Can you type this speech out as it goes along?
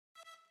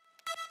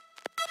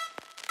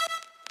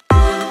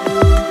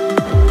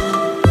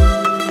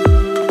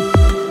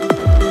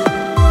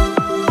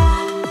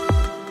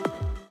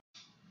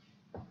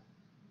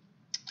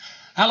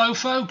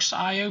Hello folks,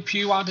 I hope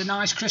you had a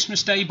nice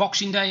Christmas Day,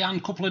 Boxing Day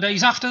and a couple of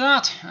days after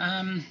that.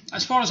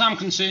 As far as I'm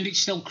concerned, it's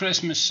still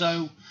Christmas,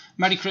 so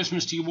Merry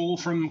Christmas to you all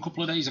from a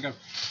couple of days ago.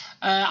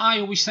 I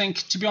always think,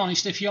 to be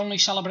honest, if you only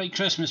celebrate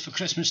Christmas for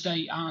Christmas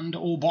Day and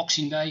or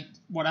Boxing Day,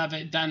 whatever,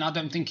 then I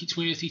don't think it's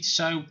worth it.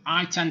 So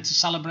I tend to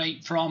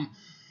celebrate from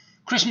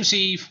Christmas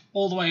Eve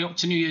all the way up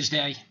to New Year's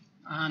Day,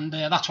 and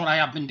that's what I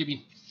have been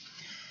doing.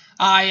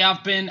 I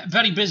have been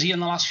very busy in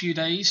the last few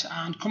days,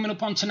 and coming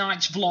up on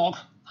tonight's vlog,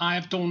 I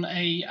have done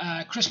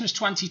a Christmas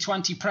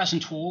 2020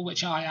 present haul,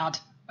 which I had,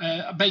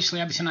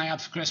 basically everything I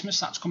had for Christmas,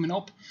 that's coming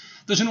up.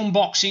 There's an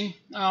unboxing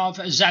of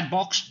a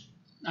Zbox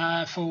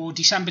for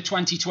December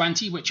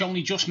 2020, which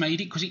only just made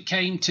it because it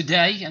came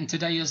today, and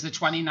today is the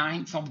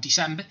 29th of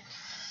December.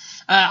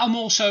 I'm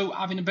also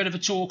having a bit of a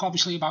talk,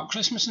 obviously, about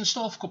Christmas and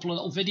stuff, a couple of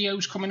little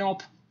videos coming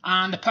up,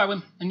 and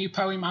a new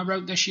poem I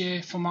wrote this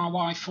year for my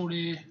wife for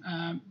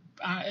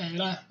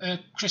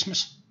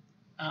Christmas,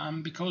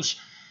 because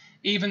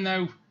even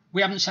though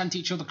we haven't sent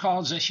each other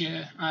cards this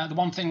year, the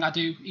one thing I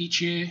do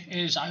each year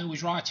is I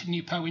always write a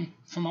new poem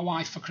for my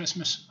wife for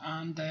Christmas,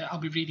 and I'll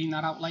be reading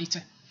that out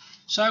later.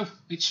 So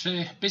it's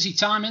a busy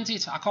time, isn't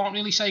it? I can't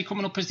really say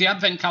coming up as the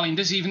advent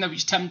calendars, even though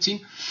it's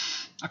tempting.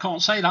 I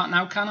can't say that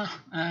now, can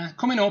I?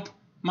 Coming up,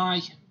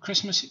 my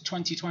Christmas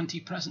 2020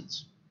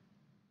 presents.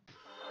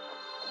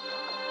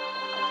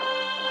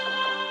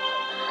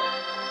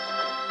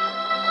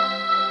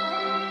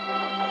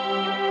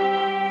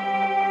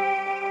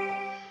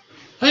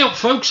 Hey up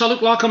folks, I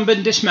look like I'm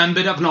been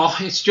dismembered. I've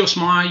not, it's just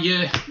my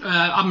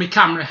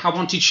camera I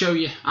wanted to show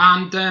you,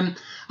 and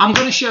I'm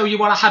going to show you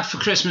what I had for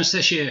Christmas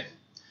this year.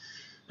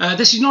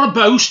 This is not a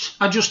boast,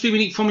 I'm just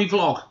doing it for my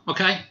vlog,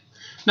 okay?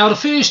 Now the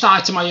first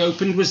item I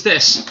opened was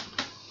this.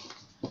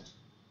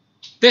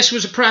 This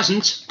was a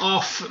present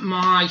off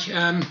my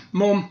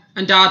mum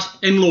and dad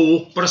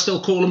in-law, but I still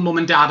call them mum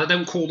and dad. I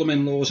don't call them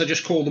in-laws, I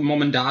just call them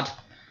mum and dad.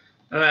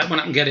 When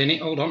I can get in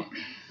it, hold on.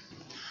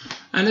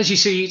 And as you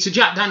see, it's a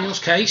Jack Daniels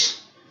case.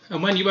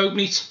 And when you open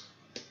it,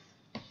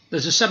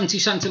 there's a 70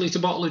 centilitre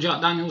bottle of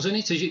Jack Daniels in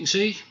it, as you can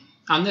see.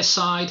 And this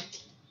side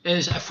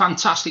is a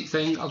fantastic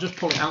thing. I'll just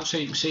pull it out so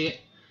you can see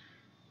it.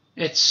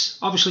 It's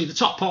obviously the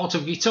top part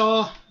of a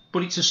guitar,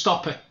 but it's a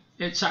stopper.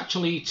 It's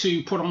actually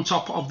to put on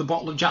top of the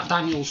bottle of Jack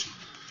Daniels.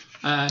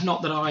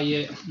 Not that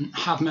I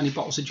have many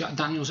bottles of Jack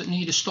Daniels that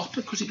need a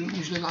stopper, because it doesn't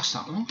usually last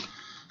that long.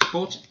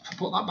 But I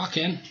put that back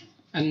in,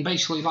 and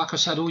basically, like I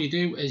said, all you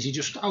do is you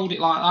just hold it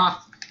like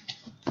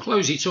that,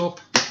 close it up,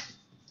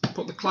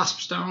 put the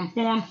clasps down,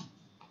 1,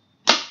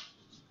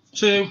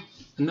 2,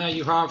 and there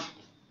you have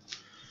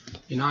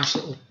your nice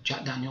little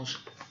Jack Daniels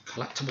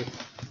collectible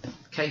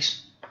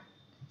case.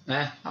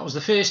 There, that was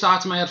the first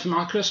item I had for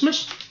my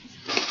Christmas,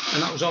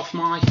 and that was off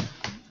my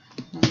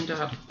mum and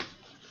dad.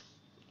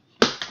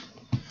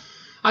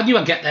 I knew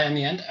I'd get there in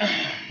the end.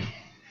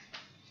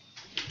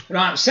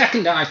 Right,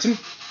 second item,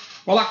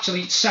 well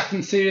actually it's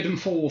second, third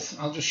and fourth.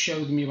 I'll just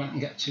show them you when I can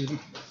get to them.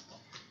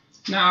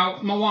 Now,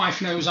 my wife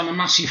knows I'm a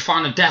massive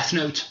fan of Death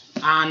Note,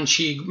 and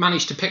she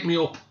managed to pick me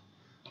up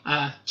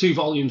 2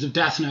 volumes of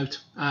Death Note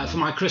for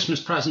my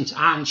Christmas present,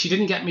 and she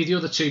didn't get me the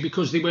other 2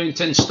 because they weren't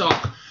in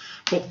stock,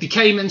 but they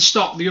came in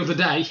stock the other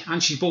day,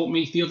 and she bought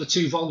me the other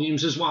 2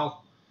 volumes as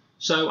well.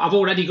 So I've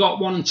already got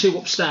 1 and 2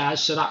 upstairs,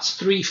 so that's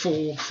 3,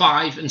 4,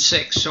 5 and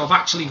 6, so I've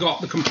actually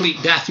got the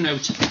complete Death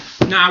Note.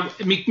 Now,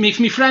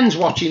 me friends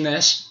watching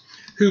this,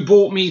 who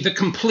bought me the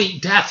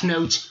complete Death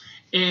Note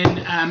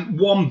in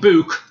 1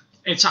 book.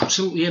 It's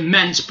absolutely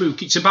immense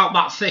book. It's about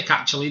that thick,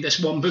 actually, this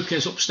 1 book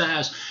is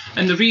upstairs.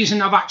 And the reason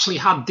I've actually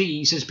had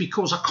these is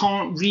because I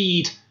can't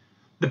read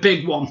the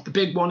big one. The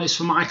big one is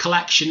for my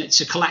collection. It's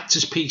a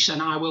collector's piece,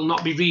 and I will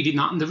not be reading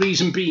that. And the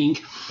reason being,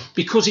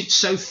 because it's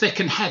so thick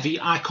and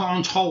heavy, I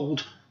can't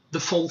hold the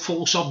full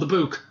force of the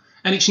book.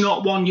 And it's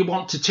not one you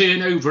want to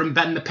turn over and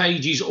bend the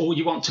pages, or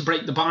you want to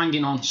break the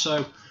binding on.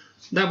 So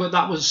that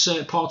was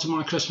part of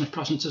my Christmas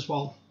present as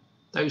well,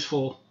 those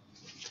 4.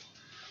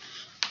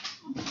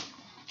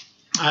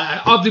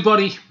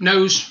 Everybody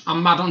knows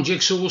I'm mad on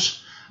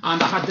jigsaws,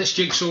 and I had this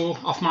jigsaw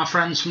off my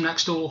friends from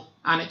next door,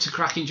 and it's a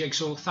cracking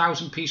jigsaw,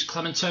 1000-piece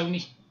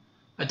Clementoni,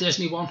 a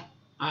Disney one.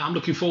 I'm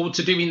looking forward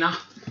to doing that.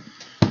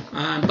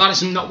 That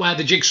is not where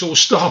the jigsaws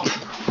stop.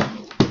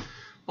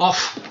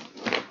 Off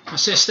my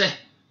sister,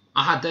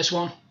 I had this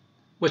one,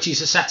 which is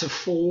a set of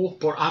 4,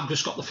 but I've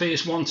just got the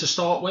first one to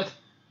start with.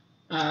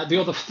 The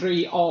other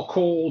 3 are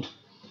called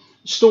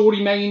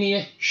Story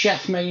Mania,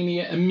 Chef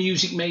Mania and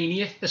Music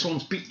Mania. This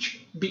one's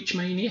Beach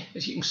Mania,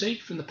 as you can see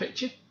from the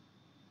picture.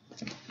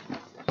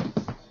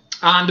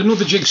 And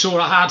another jigsaw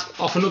I had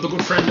off another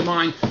good friend of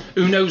mine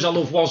who knows I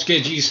love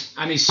Wasgidges,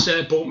 and he's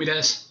bought me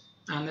this.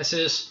 And this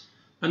is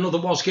another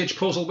Wasgidge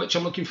puzzle which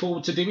I'm looking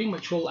forward to doing,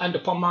 which will end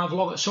up on my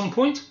vlog at some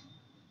point.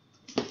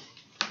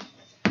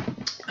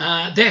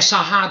 This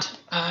I had,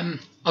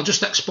 I'll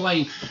just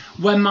explain.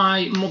 When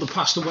my mother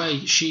passed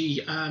away,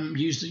 she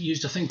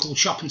used a thing called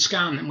Shop and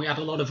Scan, and we had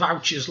a lot of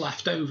vouchers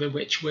left over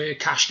which were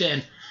cashed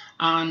in.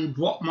 And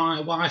what my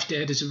wife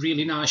did as a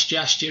really nice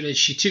gesture is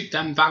she took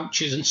them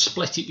vouchers and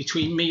split it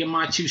between me and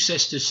my two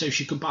sisters so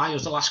she could buy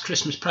us the last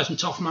Christmas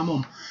present off my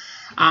mum.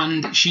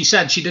 And she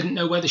said she didn't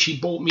know whether she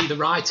bought me the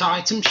right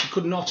item. She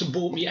could not have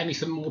bought me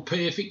anything more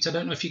perfect. I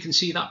don't know if you can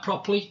see that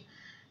properly.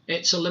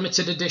 It's a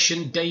limited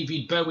edition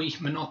David Bowie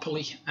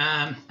Monopoly.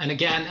 And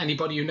again,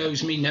 anybody who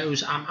knows me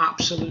knows I'm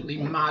absolutely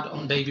mad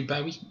on David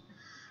Bowie.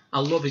 I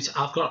love it.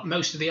 I've got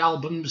most of the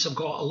albums. I've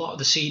got a lot of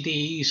the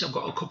CDs. I've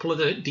got a couple of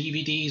the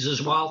DVDs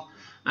as well.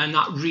 And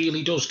that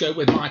really does go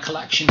with my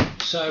collection.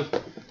 So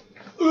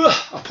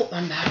I'll put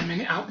them there a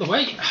minute out the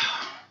way.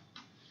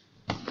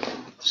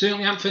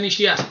 Certainly haven't finished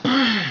yet.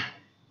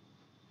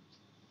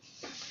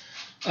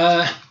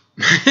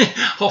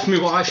 Off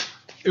my wife,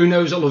 who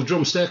knows I love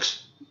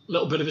drumsticks. A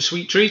little bit of a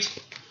sweet treat.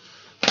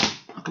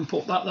 I can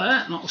put that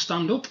there, and that'll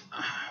stand up.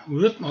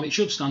 Well, it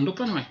should stand up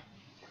anyway.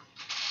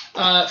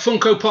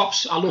 Funko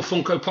Pops. I love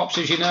Funko Pops,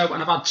 as you know,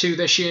 and I've had 2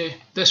 this year.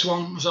 This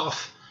one was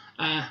off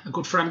a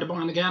good friend of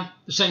mine again.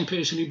 The same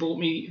person who bought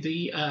me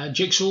the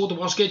jigsaw, the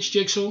Wasgage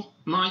jigsaw,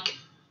 Mike.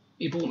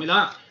 He bought me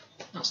that.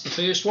 That's the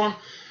first one.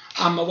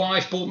 And my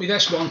wife bought me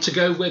this one to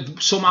go with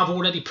some I've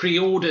already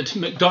pre-ordered,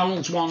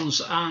 McDonald's ones,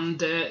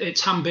 and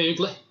it's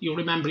Hamburglar. You'll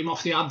remember him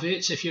off the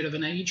adverts if you're of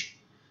an age.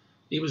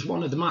 He was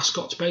one of the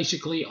mascots,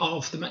 basically,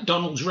 of the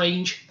McDonald's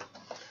range.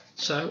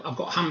 So I've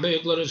got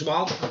Hamburglar as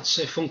well. That's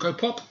a Funko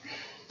Pop.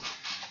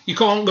 You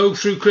can't go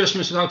through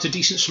Christmas without a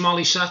decent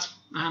Smiley set.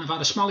 And I've had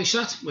a Smiley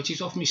set, which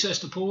is off my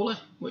sister Paula,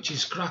 which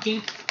is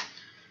cracking.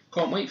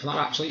 Can't wait for that,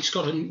 actually. It's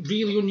got a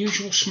really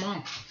unusual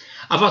smile.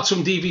 I've had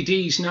some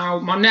DVDs now.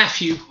 My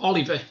nephew,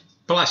 Oliver,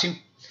 bless him,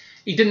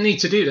 he didn't need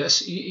to do this.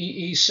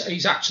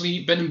 He's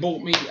actually been and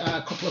bought me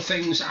a couple of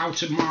things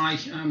out of my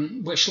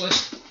wish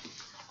list.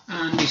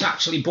 And he's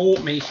actually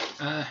bought me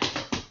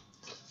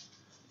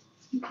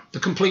the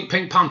complete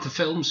Pink Panther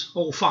films,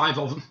 all 5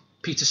 of them.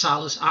 Peter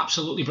Sellers,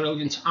 absolutely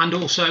brilliant. And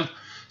also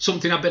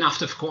something I've been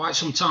after for quite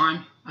some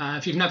time.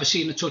 If you've never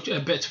seen if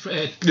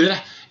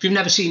you've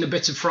never seen a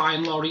bit of Fry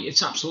and Laurie,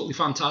 it's absolutely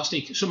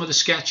fantastic. Some of the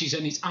sketches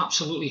in it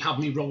absolutely have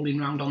me rolling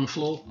around on the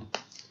floor.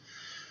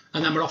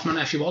 And then we're off my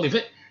nephew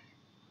Oliver.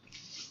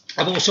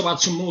 I've also had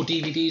some more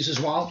DVDs as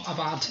well. I've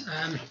had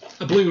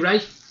a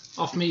Blu-ray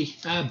off me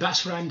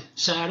best friend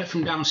Sarah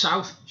from down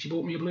south. She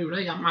bought me a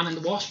Blu-ray, Ant-Man and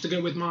the Wasp, to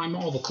go with my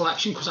Marvel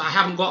collection, because I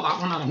haven't got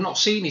that one and I've not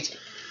seen it.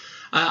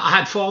 I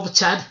had Father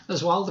Ted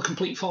as well, the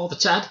complete Father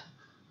Ted.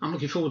 I'm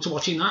looking forward to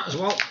watching that as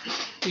well.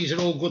 These are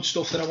all good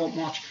stuff that I won't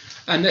watch.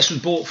 And this was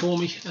bought for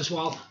me as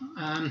well.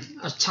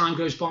 As time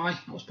goes by,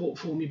 it was bought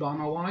for me by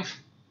my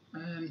wife.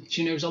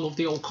 She knows I love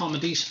the old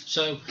comedies,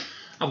 so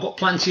I've got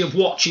plenty of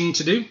watching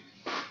to do.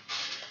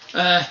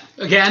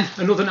 Again,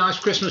 another nice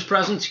Christmas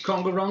present. You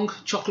can't go wrong.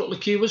 Chocolate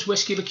liqueurs,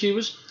 whiskey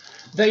liqueurs.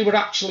 They were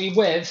actually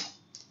with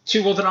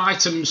 2 other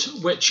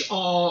items, which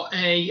are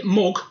a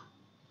mug,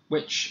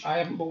 which I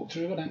haven't bought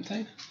through, I don't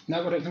think.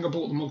 No, I don't think I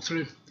bought the mug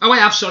through. Oh, I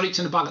have, sorry, it's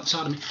in the bag at the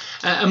side of me.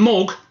 A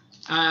mug,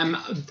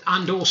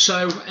 and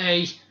also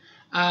a,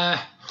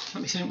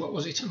 let me think, what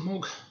was it? A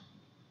mug.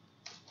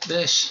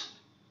 This.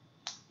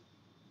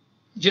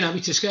 Do you know,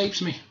 it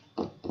escapes me.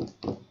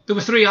 There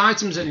were 3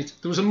 items in it.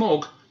 There was a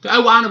mug.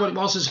 Oh, I know what it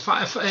was. There's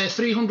a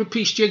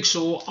 300-piece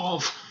jigsaw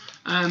of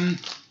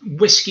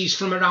whiskies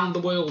from around the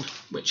world,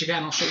 which,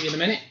 again, I'll show you in a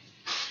minute.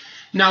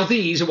 Now,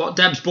 these are what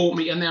Deb's bought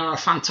me, and they are a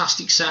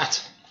fantastic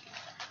set.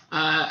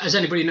 As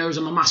anybody knows,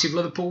 I'm a massive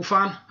Liverpool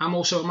fan. I'm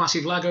also a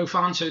massive Lego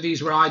fan, so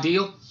these were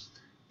ideal.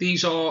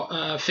 These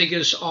are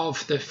figures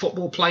of the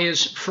football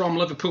players from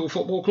Liverpool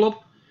Football Club.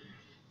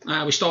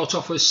 We start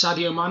off with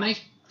Sadio Mane.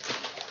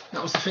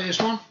 That was the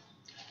first one.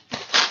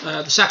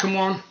 The second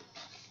one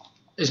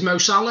is Mo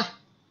Salah.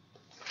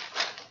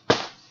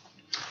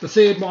 The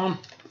third one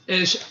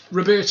is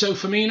Roberto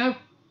Firmino.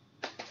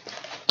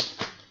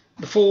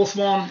 The fourth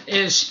one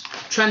is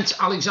Trent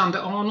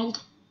Alexander-Arnold.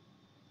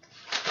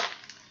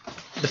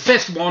 The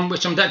fifth one,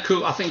 which I'm dead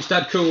cool, I think it's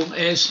dead cool,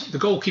 is the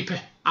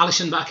goalkeeper,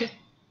 Alisson Becker.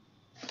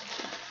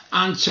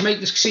 And to make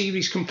this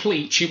series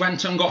complete, she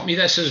went and got me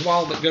this as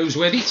well that goes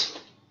with it.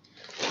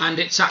 And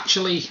it's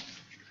actually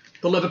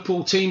the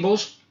Liverpool team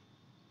buzz.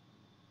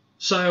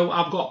 So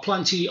I've got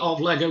plenty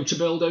of Lego to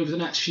build over the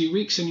next few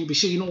weeks, and you'll be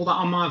seeing all that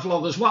on my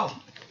vlog as well.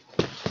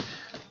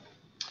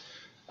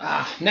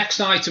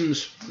 Next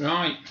items,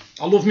 right.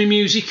 I love me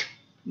music,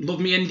 love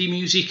me indie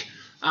music,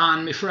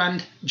 and my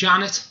friend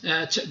Janet,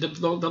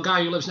 the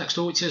guy who lives next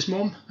door, it's his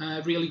mum,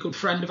 a really good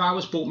friend of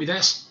ours, bought me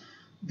this,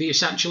 the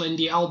Essential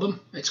Indie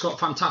album. It's got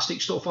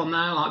fantastic stuff on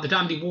there, like the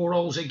Dandy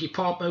Warhols, Iggy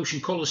Pop,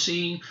 Ocean Colour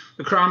Scene,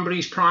 the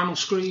Cranberries, Primal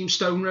Scream,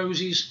 Stone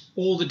Roses,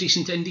 all the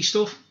decent indie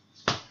stuff.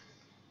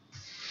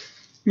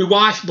 My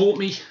wife bought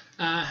me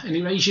an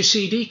Erasure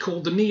CD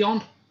called The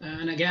Neon,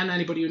 and again,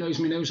 anybody who knows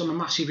me knows I'm a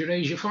massive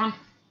Erasure fan.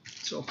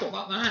 So I'll put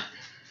that there.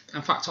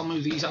 In fact, I'll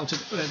move these out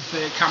of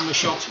the camera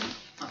shot.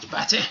 That's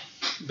better.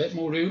 A bit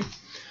more room.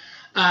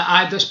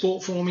 I had this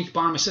bought for me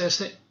by my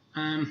sister,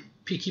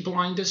 Peaky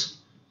Blinders.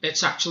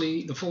 It's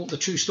actually the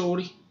true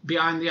story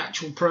behind the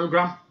actual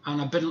programme.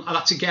 And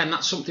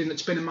that's something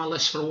that's been in my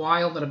list for a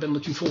while that I've been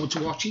looking forward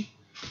to watching.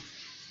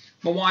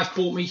 My wife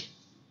bought me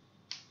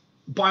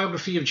a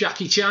biography of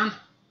Jackie Chan.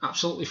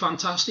 Absolutely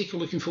fantastic. I'm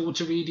looking forward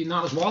to reading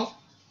that as well.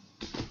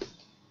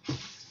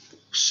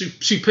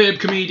 Superb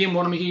comedian,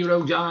 one of my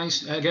hero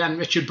guys. Again,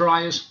 Richard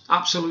Bryars,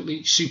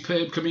 absolutely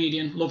superb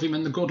comedian. Love him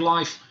in The Good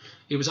Life.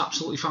 He was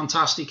absolutely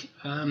fantastic,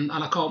 and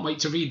I can't wait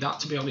to read that,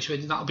 to be honest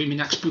with you. That'll be my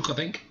next book, I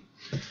think.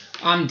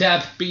 And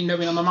Deb, being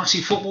knowing I'm a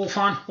massive football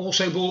fan,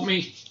 also bought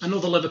me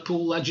another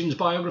Liverpool Legends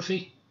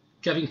biography,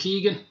 Kevin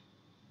Keegan.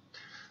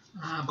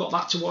 I've got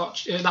that to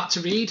watch, that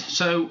to read,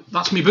 so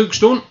that's my books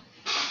done.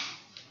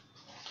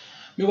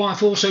 My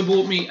wife also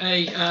bought me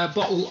a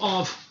bottle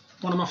of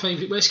one of my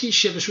favourite whiskies,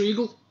 Chivas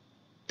Regal.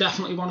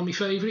 Definitely one of my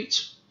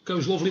favourites.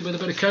 Goes lovely with a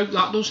bit of Coke,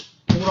 that does.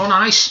 Or on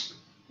ice.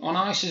 On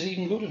ice is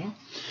even good as well.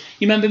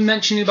 You remember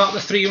mentioning about the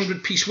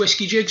 300-piece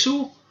whiskey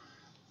jigsaw?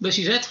 This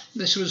is it.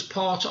 This was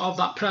part of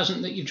that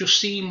present that you've just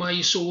seen where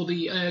you saw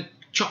the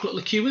chocolate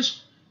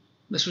liqueurs.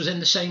 This was in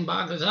the same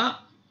bag as that.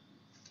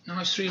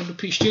 Nice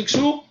 300-piece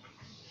jigsaw.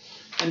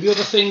 And the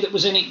other thing that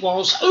was in it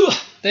was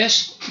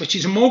this, which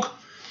is a mug.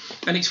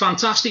 And it's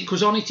fantastic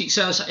because on it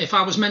says, if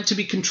I was meant to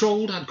be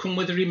controlled, I'd come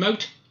with a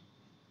remote.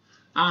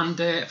 And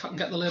if I can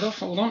get the lid off,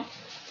 hold on.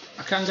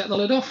 I can get the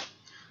lid off.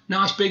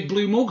 Nice big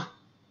blue mug.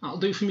 That'll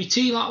do for me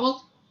tea, that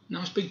will.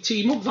 Nice big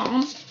tea mug, that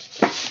one.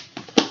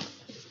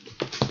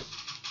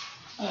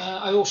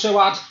 I also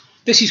had,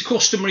 this is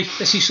customary,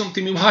 this is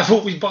something my wife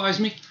always buys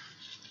me.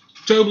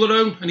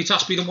 Toblerone, and it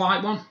has to be the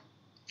white one.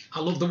 I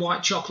love the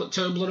white chocolate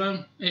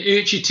Toblerone. It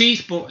hurts your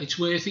teeth, but it's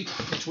worth it.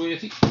 It's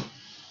worth it.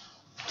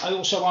 I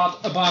also had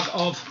a bag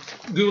of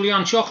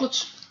Goulian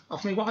chocolates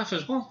off my wife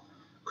as well,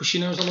 because she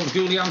knows I love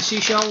Goulian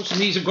seashells,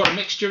 and these have got a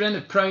mixture in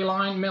of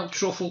praline, milk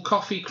truffle,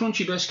 coffee,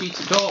 crunchy biscuit,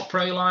 dark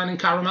praline and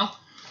caramel.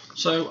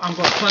 So I've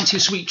got plenty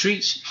of sweet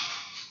treats.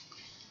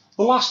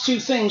 The last two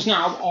things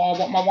now are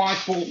what my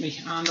wife bought me,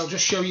 and I'll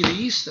just show you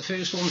these. The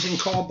first one's in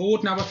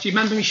cardboard. Now, if you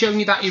remember me showing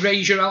you that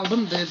Erasure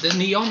album, the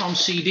Neon on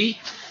CD,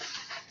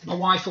 my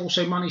wife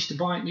also managed to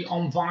buy me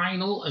on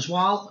vinyl as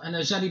well. And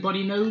as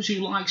anybody knows who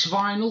likes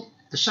vinyl,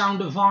 the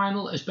sound of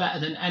vinyl is better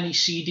than any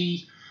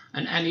CD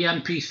and any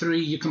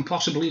MP3 you can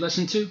possibly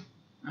listen to.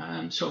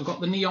 So I've got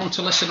the Neon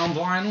to listen on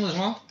vinyl as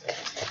well.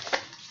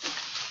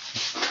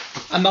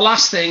 And the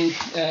last thing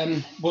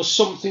was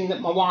something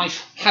that my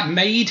wife had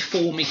made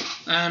for me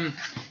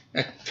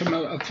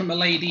from a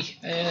lady.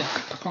 I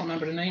can't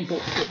remember the name,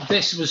 but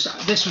this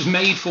was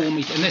made for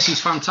me, and this is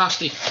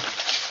fantastic.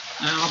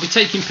 I'll be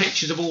taking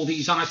pictures of all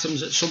these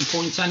items at some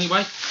point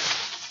anyway.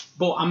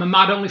 But I'm a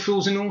mad Only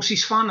Fools and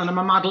Horses fan, and I'm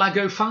a mad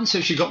Lego fan,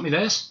 so she got me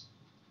this,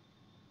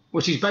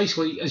 which is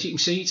basically, as you can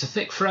see, it's a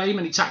thick frame,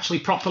 and it's actually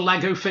proper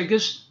Lego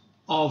figures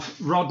of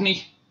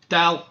Rodney,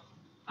 Del,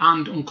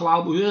 and Uncle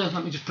Albert.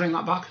 Let me just bring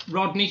that back.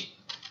 Rodney,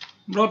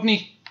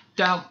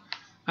 Del,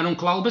 and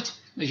Uncle Albert,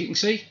 as you can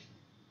see.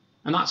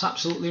 And that's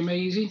absolutely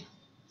amazing.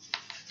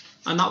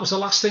 And that was the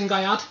last thing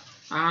I had.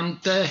 And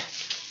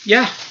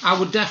yeah, I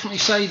would definitely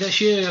say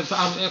this year,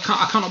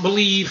 I cannot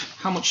believe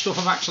how much stuff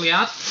I've actually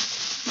had.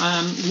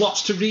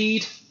 Lots to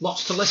read,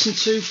 lots to listen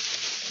to,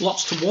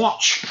 lots to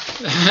watch,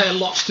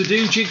 lots to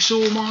do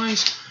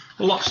jigsaw-wise,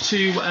 lots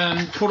to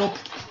put up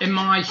in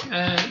my...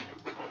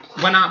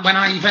 when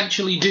I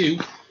eventually do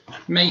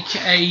make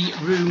a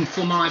room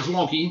for my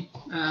vlogging,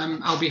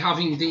 I'll be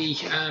having the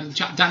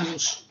Jack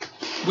Daniels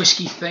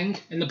whiskey thing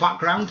in the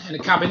background in a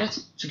cabinet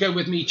to go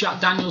with me Jack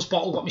Daniels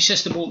bottle what my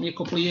sister bought me a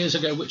couple of years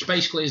ago, which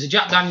basically is a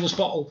Jack Daniels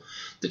bottle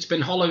that's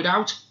been hollowed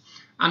out,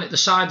 and at the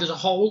side there's a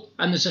hole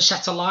and there's a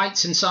set of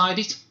lights inside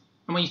it,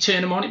 and when you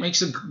turn them on it makes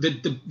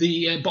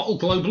the bottle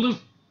glow blue.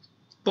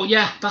 But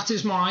yeah, that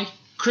is my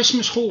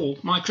Christmas haul,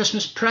 my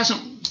Christmas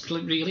present,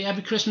 really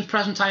every Christmas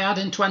present I had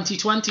in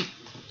 2020.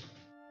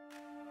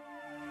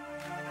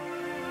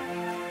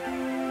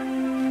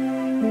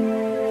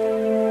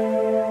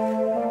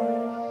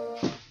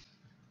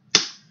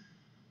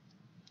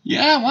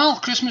 Yeah, well,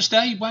 Christmas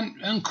Day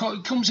went and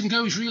comes and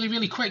goes really,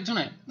 really quick, doesn't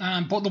it?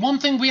 But the one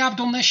thing we have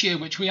done this year,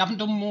 which we haven't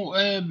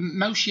done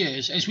most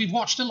years, is we've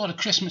watched a lot of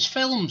Christmas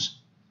films.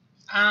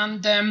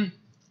 And I'm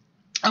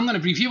going to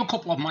review a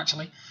couple of them,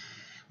 actually.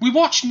 We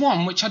watched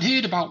one which I'd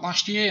heard about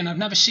last year and I've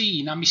never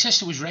seen, and my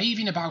sister was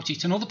raving about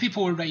it, and other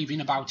people were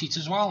raving about it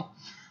as well.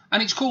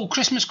 And it's called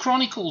Christmas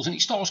Chronicles, and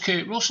it stars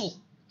Kurt Russell.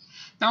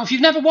 Now, if you've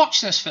never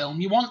watched this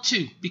film, you want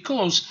to,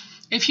 because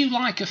if you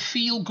like a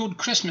feel-good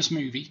Christmas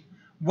movie,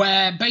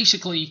 where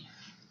basically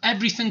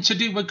everything to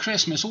do with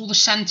Christmas, all the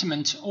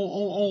sentiment,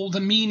 all the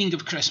meaning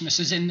of Christmas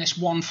is in this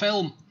one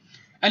film.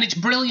 And it's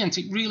brilliant,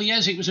 it really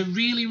is. It was a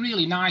really,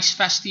 really nice,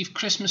 festive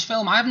Christmas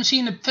film. I haven't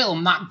seen a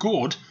film that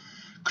good,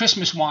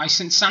 Christmas-wise,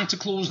 since Santa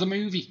Claus the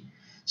movie.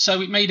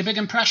 So it made a big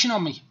impression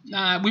on me.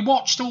 We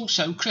watched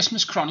also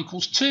Christmas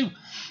Chronicles 2.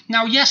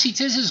 Now, yes, it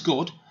is as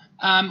good,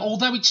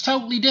 although it's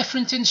totally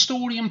different in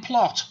story and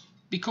plot.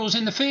 Because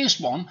in the first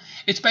one,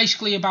 it's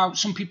basically about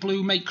some people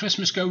who make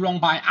Christmas go wrong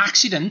by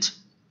accident.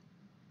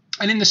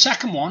 And in the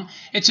second one,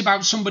 it's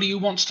about somebody who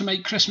wants to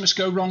make Christmas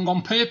go wrong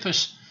on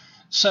purpose.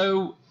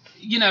 So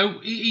you know,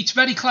 it's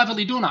very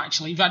cleverly done,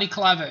 actually, very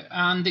clever.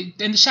 And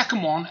in the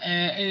second one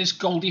is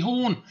Goldie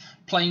Hawn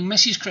playing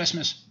Mrs.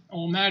 Christmas,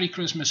 or Merry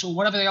Christmas, or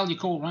whatever the hell you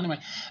call her anyway.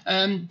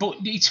 But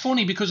it's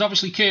funny because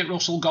obviously Kurt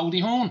Russell,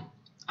 Goldie Hawn.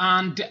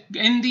 And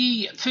in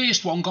the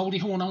first one, Goldie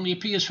Hawn only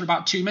appears for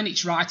about 2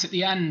 minutes right at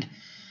the end.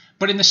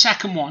 But in the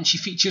second one, she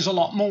features a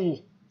lot more.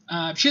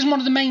 She isn't one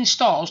of the main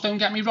stars, don't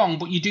get me wrong,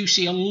 but you do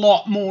see a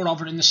lot more of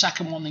her in the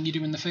second one than you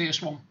do in the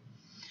first one.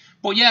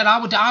 But yeah,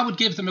 I would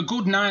give them a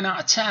good 9 out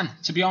of 10,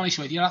 to be honest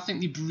with you. I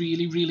think they're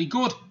really, really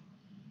good.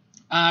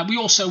 We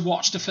also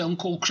watched a film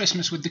called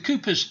Christmas with the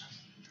Coopers.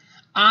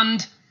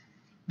 And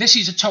this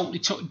is a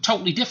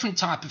totally different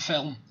type of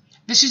film.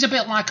 This is a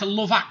bit like a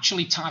Love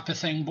Actually type of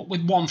thing, but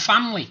with one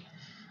family.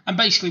 And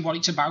basically what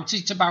it's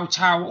about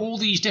how all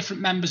these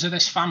different members of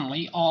this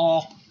family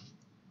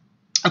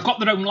have got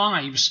their own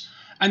lives,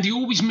 and they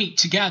always meet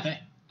together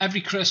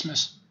every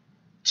Christmas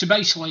to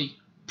basically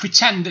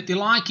pretend that they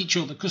like each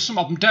other, because some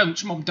of them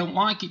don't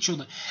like each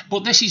other.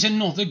 But this is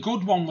another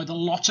good one with a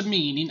lot of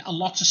meaning, a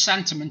lot of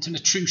sentiment, and a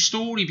true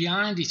story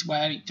behind it,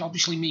 where it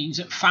obviously means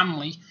that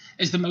family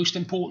is the most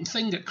important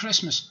thing at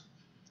Christmas.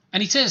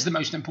 And it is the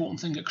most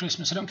important thing at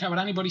Christmas. I don't care what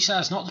anybody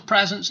says. Not the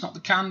presents, not the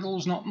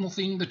candles, not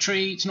nothing, the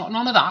tree. It's not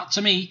none of that.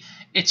 To me,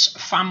 it's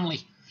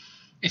family.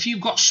 If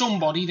you've got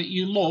somebody that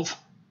you love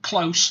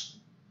close,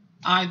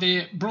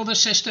 either brother,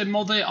 sister,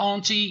 mother,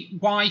 auntie,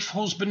 wife,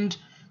 husband,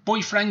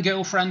 boyfriend,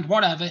 girlfriend,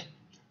 whatever,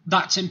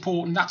 that's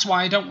important. That's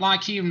why I don't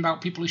like hearing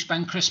about people who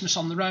spend Christmas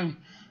on their own.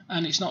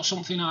 And it's not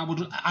something I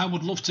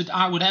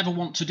would ever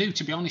want to do,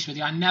 to be honest with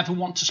you. I never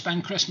want to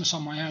spend Christmas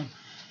on my own.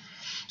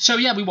 So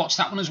yeah, we watched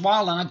that one as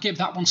well, and I'd give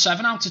that one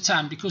 7 out of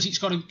 10 because it's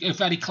got a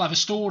very clever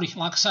story.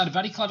 Like I said, a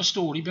very clever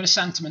story, bit of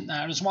sentiment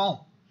there as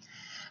well.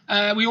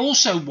 We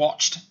also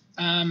watched,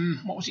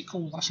 what was it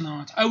called last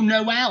night? Oh,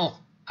 Noel.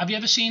 Have you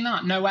ever seen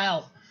that?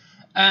 Noel.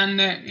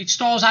 And it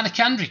stars Anna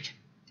Kendrick.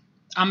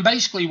 And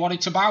basically what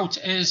it's about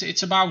is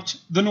it's about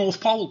the North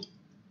Pole.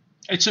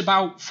 It's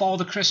about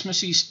Father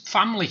Christmas's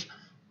family,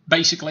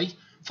 basically.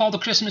 Father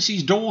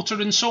Christmas's daughter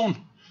and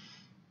son.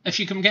 If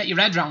you can get your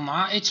head around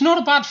that. It's not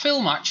a bad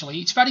film, actually.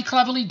 It's very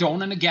cleverly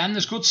done. And again,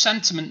 there's good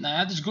sentiment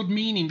there. There's good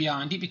meaning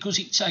behind it because,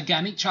 it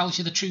tells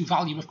you the true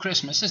value of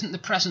Christmas. It isn't the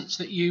presents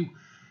that you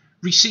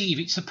receive,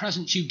 it's the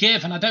presents you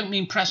give. And I don't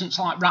mean presents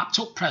like wrapped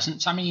up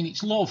presents. I mean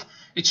it's love,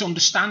 it's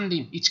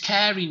understanding, it's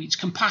caring, it's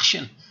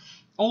compassion.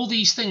 All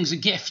these things are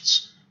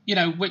gifts, you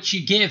know, which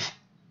you give.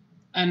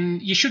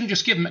 And you shouldn't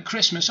just give them at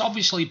Christmas,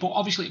 obviously, but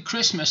obviously at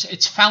Christmas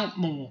it's felt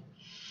more.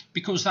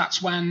 Because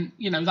that's when,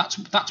 you know,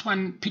 that's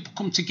when people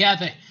come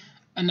together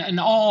and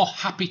are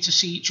happy to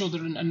see each other,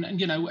 and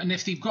you know, and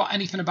if they've got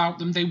anything about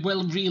them, they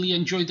will really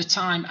enjoy the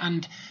time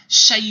and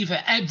savour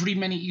every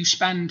minute you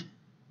spend,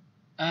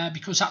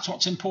 because that's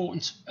what's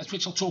important,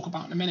 which I'll talk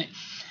about in a minute.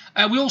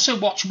 We also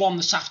watched one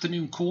this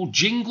afternoon called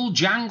Jingle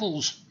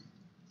Jangles,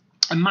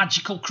 A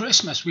Magical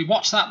Christmas. We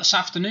watched that this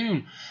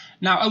afternoon.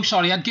 Now,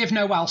 I'd give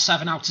Noel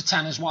 7 out of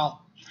 10 as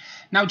well.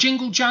 Now,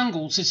 Jingle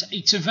Jangles,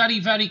 it's a very,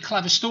 very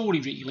clever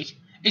story, really.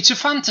 It's a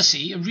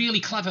fantasy, a really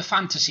clever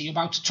fantasy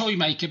about a toy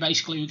maker,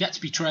 basically, who gets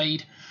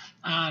betrayed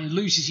and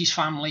loses his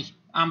family.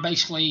 And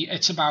basically,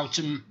 it's about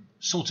him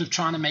sort of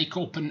trying to make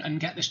up and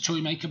get this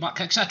toy maker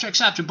back, etc.,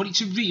 etc. But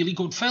it's a really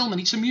good film,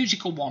 and it's a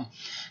musical one.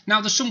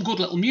 Now, there's some good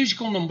little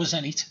musical numbers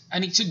in it,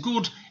 and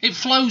it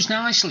flows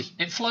nicely.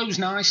 It flows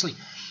nicely.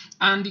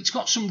 And it's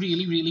got some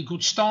really, really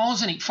good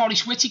stars in it.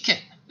 Forest Whitaker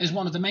is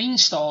one of the main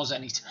stars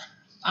in it.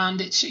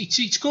 And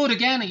it's good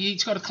again.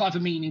 It's got a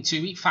clever meaning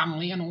to it,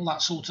 family and all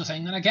that sort of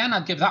thing. And again,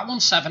 I'd give that one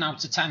 7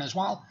 out of 10 as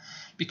well,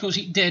 because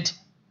it did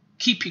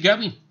keep you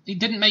going. It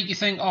didn't make you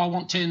think, oh, I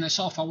want to turn this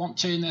off, I want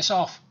to turn this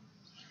off.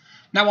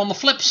 Now, on the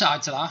flip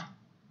side to that,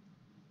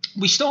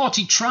 we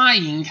started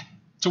trying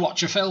to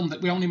watch a film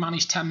that we only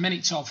managed 10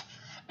 minutes of,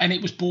 and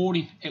it was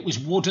boring. It was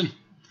wooden.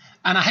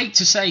 And I hate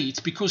to say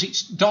it, because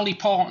it's Dolly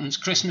Parton's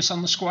Christmas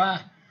on the Square.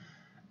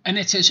 And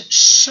it is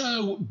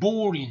so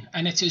boring,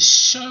 and it is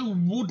so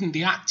wooden.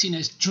 The acting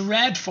is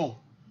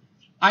dreadful.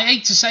 I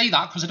hate to say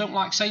that, because I don't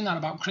like saying that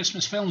about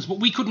Christmas films,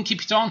 but we couldn't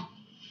keep it on.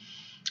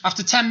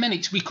 After 10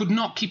 minutes, we could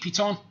not keep it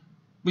on.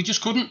 We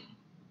just couldn't.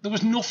 There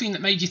was nothing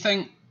that made you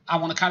think, I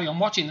want to carry on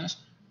watching this.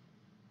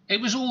 It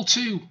was all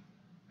too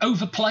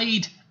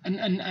overplayed,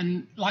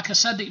 and like I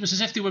said, it was as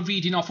if they were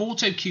reading off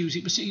auto cues.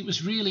 It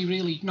was really,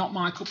 really not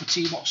my cup of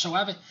tea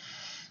whatsoever.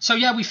 So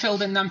yeah, we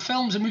filled in them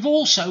films, and we've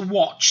also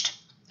watched,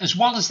 as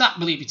well as that,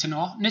 believe it or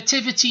not,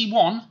 Nativity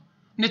 1,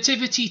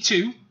 Nativity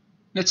 2,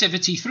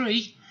 Nativity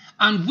 3,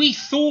 and we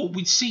thought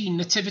we'd seen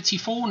Nativity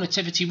 4,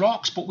 Nativity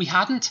Rocks, but we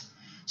hadn't.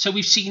 So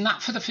we've seen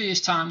that for the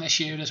first time this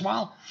year as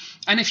well.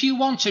 And if you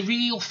want a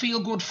real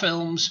feel-good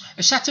films,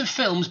 a set of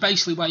films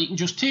basically where you can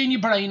just turn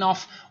your brain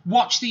off,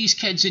 watch these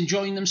kids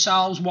enjoying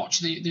themselves,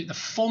 watch the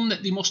fun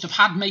that they must have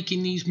had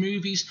making these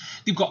movies.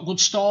 They've got good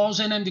stars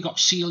in them. They've got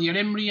Celia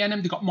Imrie in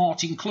them. They've got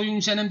Martin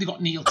Clunes in them. They've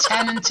got Neil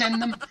Tennant in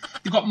them.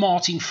 They've got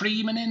Martin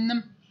Freeman in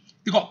them.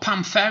 They've got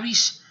Pam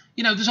Ferris.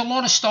 You know, there's a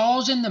lot of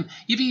stars in them.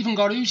 You've even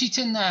got, who's it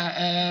in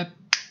there?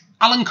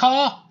 Alan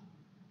Carr.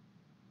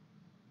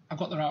 I've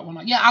got the right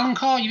one. Yeah, Alan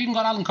Carr. You've even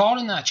got Alan Carr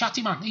in there.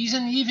 Chatty man. He's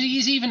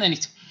even in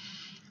it.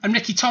 And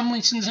Ricky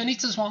Tomlinson's in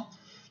it as well.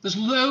 There's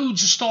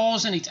loads of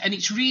stars in it, and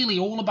it's really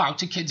all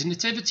about a kid's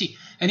nativity.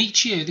 And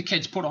each year the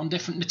kids put on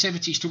different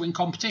nativities to win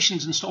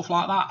competitions and stuff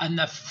like that. And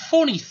the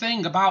funny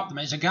thing about them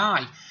is a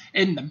guy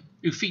in them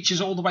who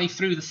features all the way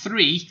through the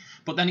 3,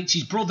 but then it's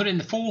his brother in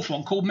the 4th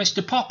one called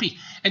Mr. Poppy.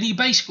 And he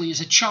basically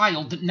is a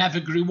child that never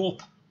grew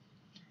up.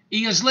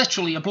 He is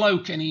literally a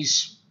bloke in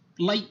his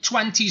late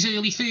 20s,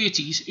 early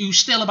 30s who's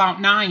still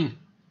about 9.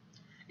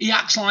 He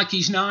acts like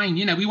he's 9,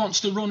 you know, he wants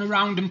to run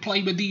around and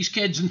play with these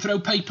kids and throw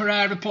paper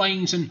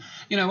aeroplanes and,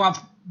 you know,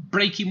 have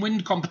breaking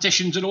wind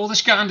competitions and all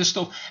this kind of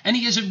stuff. And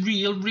he is a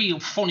real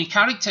funny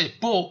character,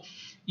 but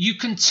you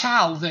can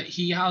tell that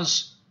he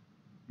has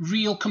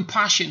real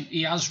compassion,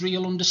 he has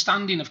real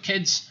understanding of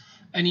kids,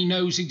 and he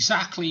knows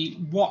exactly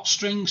what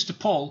strings to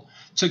pull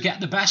to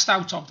get the best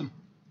out of them.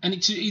 And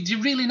it's a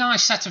really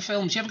nice set of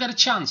films. You ever get a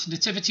chance?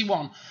 Nativity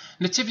 1.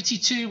 Nativity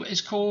 2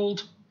 is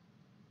called...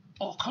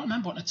 Oh, I can't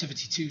remember what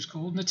Nativity 2 is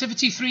called.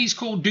 Nativity 3 is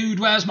called Dude,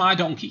 Where's My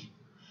Donkey?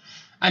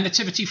 And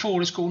Nativity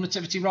 4 is called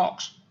Nativity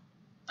Rocks.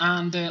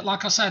 And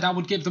like I said, I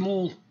would give them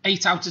all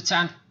 8 out of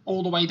 10,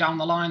 all the way down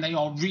the line. They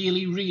are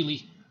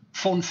really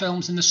fun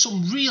films. And there's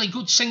some really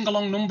good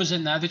sing-along numbers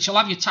in there that you'll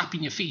have you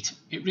tapping your feet.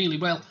 It really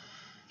will.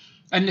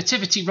 And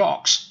Nativity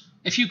Rocks,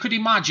 if you could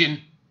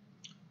imagine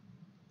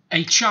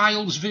a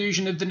child's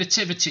version of the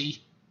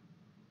Nativity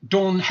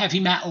done heavy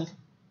metal,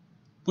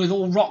 with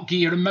all rock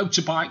gear and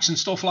motorbikes and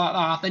stuff like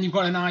that, then you've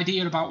got an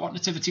idea about what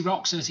Nativity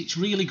Rocks is. It's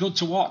really good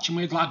to watch, and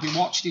we're glad we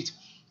watched it.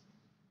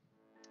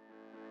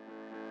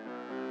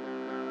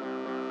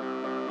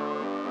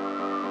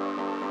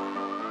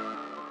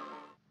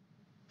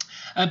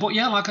 But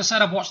yeah, like I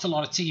said, I've watched a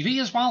lot of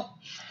TV as well.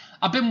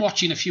 I've been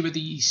watching a few of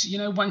these, you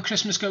know, When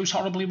Christmas Goes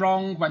Horribly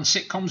Wrong, When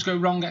Sitcoms Go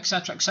Wrong,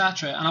 etc.,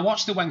 etc. And I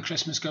watched the When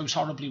Christmas Goes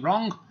Horribly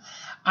Wrong.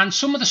 And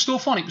some of the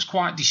stuff on it was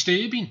quite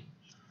disturbing.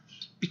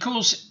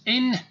 Because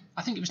in,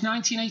 I think it was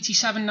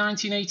 1987,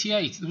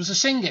 1988, there was a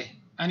singer,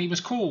 and he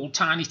was called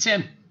Tiny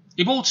Tim.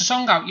 He brought a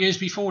song out years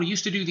before. He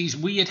used to do these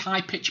weird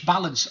high-pitched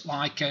ballads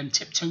like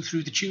Tiptoe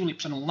Through the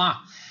Tulips and all that.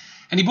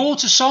 And he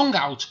brought a song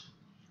out,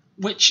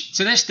 which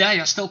to this day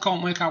I still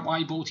can't work out why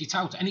he brought it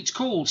out. And it's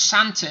called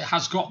Santa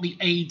Has Got the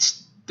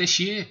AIDS This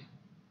Year.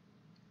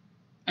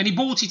 And he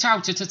brought it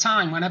out at a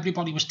time when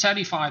everybody was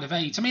terrified of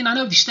AIDS. I mean, I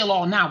know they still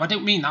are now. I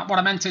don't mean that. What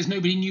I meant is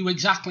nobody knew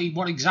exactly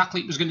what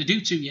it was going to do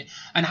to you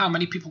and how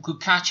many people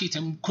could catch it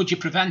and could you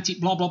prevent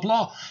it, blah, blah,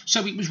 blah.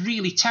 So it was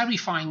really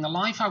terrifying the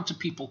life out of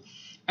people.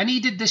 And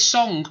he did this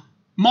song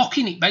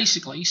mocking it,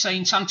 basically,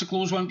 saying Santa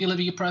Claus won't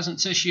deliver your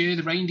presents this year.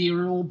 The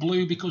reindeer are all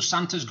blue because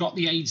Santa's got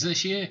the AIDS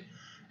this year.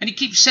 And he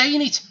keeps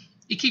saying it.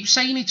 He keeps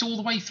saying it all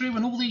the way through.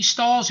 And all these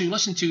stars who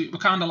listened to it were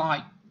kind of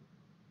like,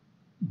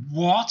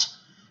 what?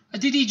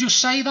 Did he just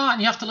say that?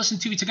 And you have to listen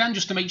to it again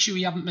just to make sure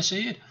you haven't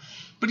misheard.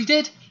 But he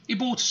did. He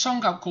brought a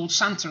song out called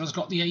Santa Has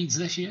Got the AIDS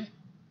This Year.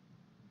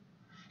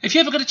 If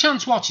you ever get a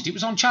chance, watch it. It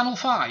was on Channel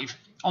 5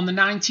 on the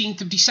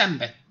 19th of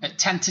December at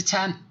 10 to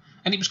 10.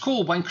 And it was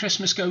called When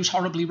Christmas Goes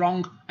Horribly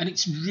Wrong. And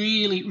it's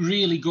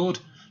really good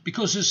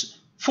because there's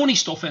funny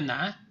stuff in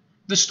there.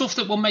 There's stuff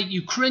that will make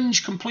you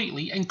cringe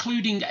completely,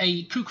 including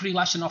a cookery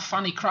lesson off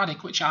Fanny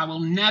Craddock, which I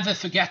will never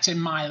forget in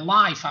my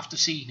life after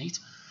seeing it.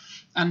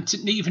 And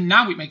even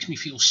now it makes me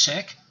feel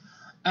sick.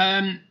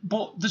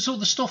 But there's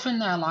other stuff in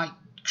there like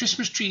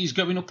Christmas trees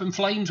going up in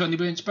flames when they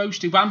weren't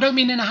supposed to. But I don't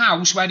mean in a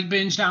house where it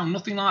burns down,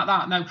 nothing like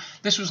that. No,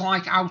 this was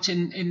like out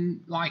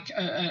in like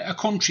a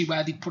country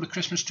where they'd put a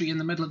Christmas tree in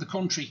the middle of the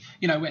country,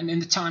 you know, in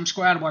the Times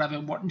Square or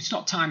whatever. It's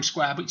not Times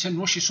Square, but it's in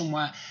Russia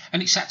somewhere,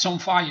 and it sets on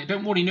fire.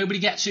 Don't worry, nobody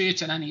gets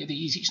hurt in any of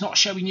these. It's not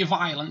showing you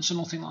violence or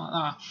nothing like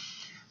that.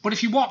 But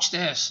if you watch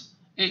this,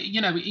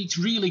 you know, it's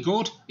really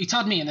good. It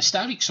had me in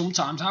hysterics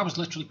sometimes. I was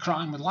literally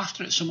crying with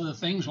laughter at some of the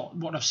things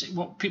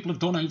what people have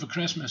done over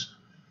Christmas.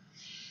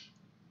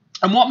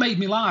 And what made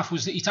me laugh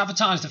was that it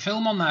advertised a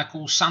film on there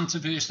called Santa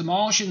vs. the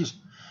Martians.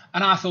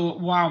 And I thought,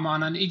 wow,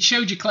 man. And it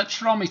showed you clips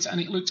from it, and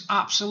it looked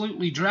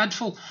absolutely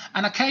dreadful.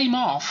 And I came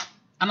off,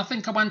 and I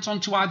think I went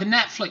on to either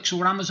Netflix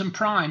or Amazon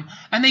Prime,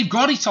 and they've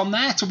got it on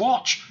there to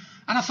watch.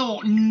 And I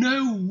thought,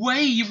 no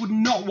way you would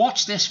not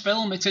watch this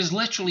film. It is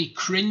literally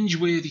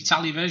cringe-worthy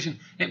television.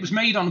 It was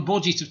made on a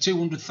budget of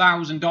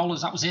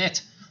 $200,000. That was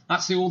it.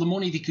 That's all the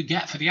money they could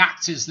get for the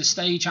actors, the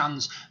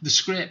stagehands, the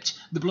script,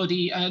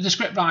 the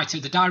script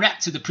writer, the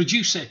director, the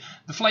producer,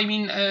 the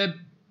flaming...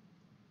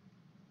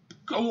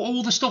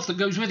 all the stuff that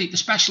goes with it. The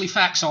special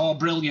effects are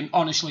brilliant,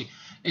 honestly.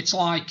 It's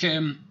like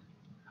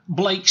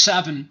Blake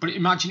 7, but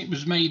imagine it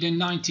was made in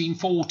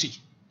 1940.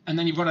 And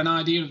then you've got an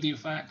idea of the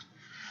effect.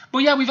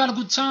 But yeah, we've had a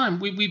good time.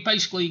 We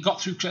basically got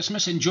through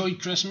Christmas,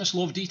 enjoyed Christmas,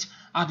 loved it,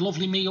 had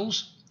lovely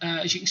meals,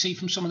 as you can see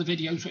from some of the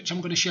videos, which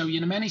I'm going to show you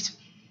in a minute.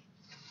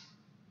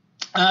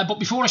 But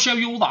before I show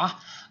you all that,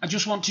 I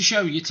just want to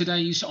show you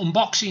today's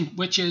unboxing,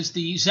 which is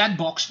the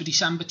Zbox for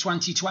December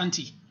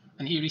 2020.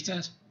 And here it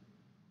is.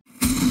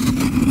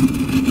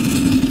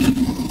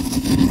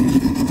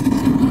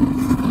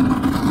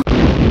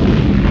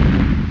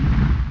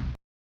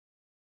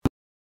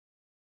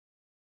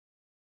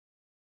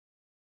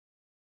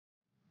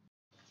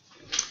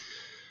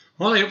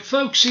 Right,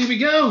 folks, here we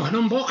go, an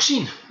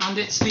unboxing, and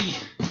it's the,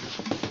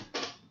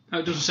 oh,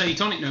 it doesn't say it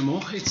on it no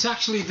more, it's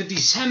actually the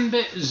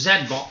December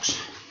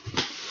Zbox.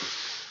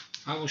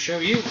 I will show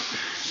you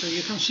so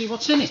you can see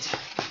what's in it.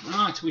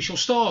 Right, we shall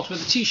start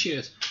with a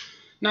t-shirt.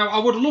 Now, I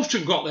would have loved to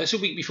have got this a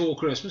week before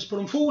Christmas, but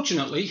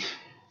unfortunately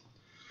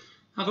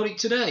I got it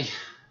today.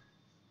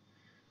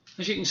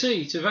 As you can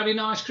see, it's a very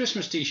nice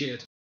Christmas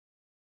t-shirt.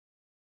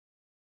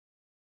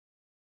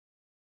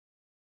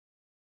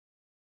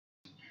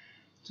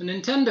 It's a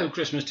Nintendo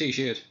Christmas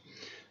t-shirt,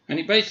 and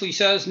it basically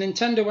says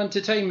Nintendo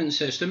Entertainment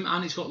System,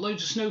 and it's got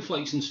loads of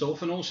snowflakes and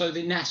stuff, and also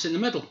the NES in the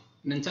middle,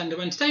 Nintendo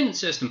Entertainment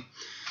System.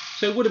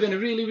 So it would have been a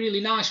really,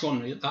 really nice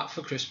one, that,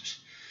 for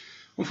Christmas.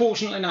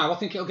 Unfortunately now I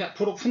think it'll get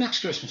put up for next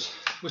Christmas,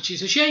 which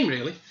is a shame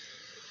really.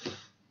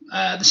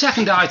 The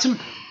second item,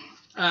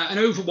 an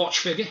Overwatch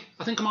figure.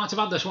 I think I might have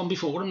had this one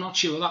before, I'm not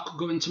sure. That could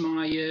go into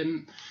my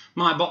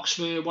my box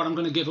for what I'm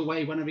going to give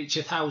away when I reach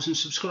 1,000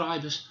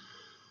 subscribers.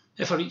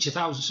 If I reach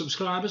 1,000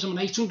 subscribers, I'm on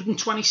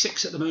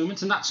 826 at the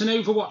moment, and that's an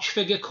Overwatch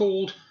figure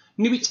called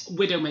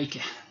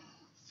Widowmaker.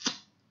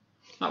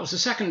 That was the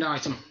second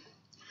item.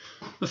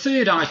 The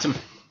third item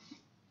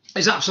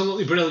is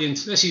absolutely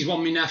brilliant. This is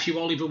one my nephew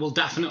Oliver will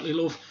definitely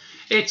love.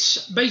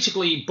 It's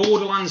basically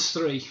Borderlands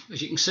 3,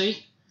 as you can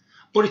see,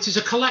 but it is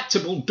a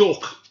collectible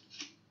duck.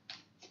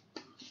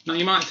 Now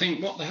you might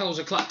think, what the hell is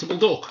a collectible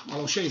duck? Well,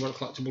 I'll show you what a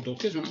collectible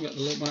duck is when I get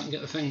the when I can get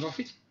the thing off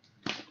it.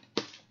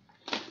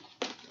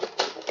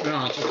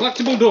 Right, a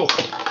collectible duck.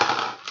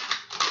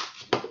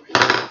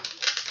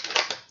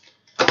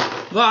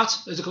 That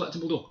is a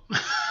collectible duck.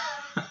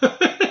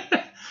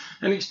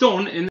 And it's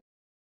done in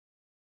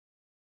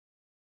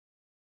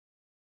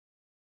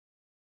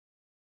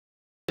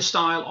the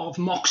style of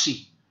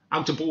Moxie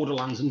out of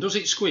Borderlands. And does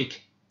it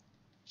squeak?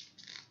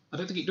 I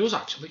don't think it does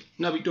actually.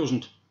 No, it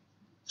doesn't.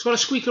 It's got a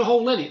squeaker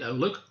hole in it though,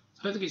 look.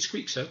 I don't think it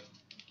squeaks so.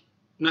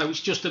 No,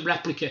 it's just a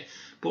replica.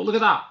 But look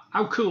at that.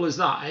 How cool is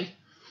that, eh?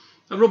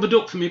 A rubber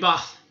duck for my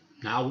bath.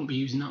 No, I wouldn't be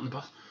using that in the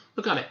bath.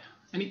 Look at it.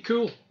 Ain't it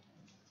cool?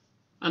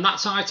 And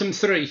that's item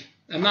 3.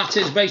 And that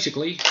is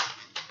basically,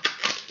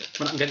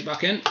 when I can get it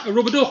back in, a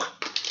rubber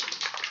duck,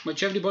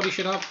 which everybody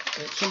should have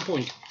at some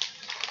point.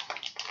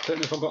 Don't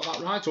know if I got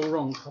that right or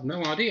wrong. I've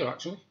no idea,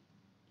 actually.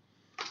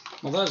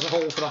 Well, there's a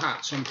hole for the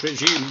hat, so I'm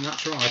presuming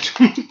that's right.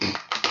 You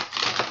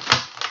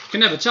can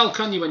never tell,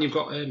 can you, when you've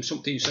got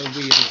something so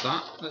weird as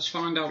that? Let's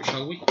find out,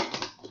 shall we?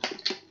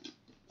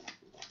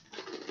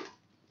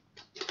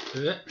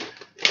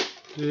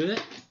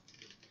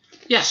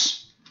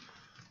 Yes.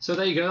 So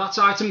there you go, that's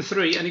item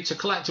 3, and it's a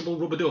collectible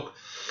rubber duck.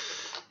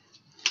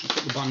 I'll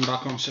put the band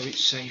back on so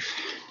it's safe.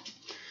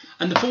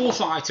 And the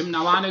fourth item,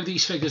 now I know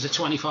these figures are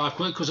 25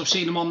 quid because I've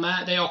seen them on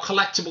there. They are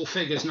collectible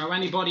figures. Now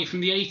anybody from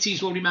the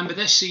 80s will remember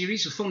this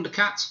series of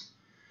Thundercats.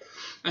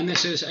 And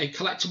this is a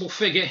collectible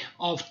figure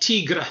of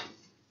Tigre.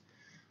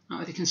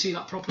 Now if you can see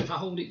that properly if I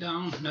hold it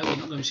down. No, you're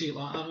not going to see it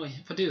like that, are you?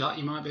 If I do that,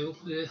 you might be able,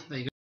 there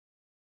you go.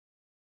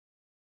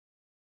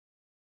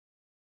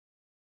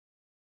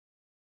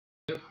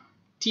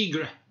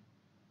 Tigre,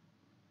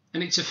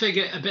 and it's a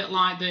figure a bit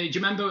like the, do you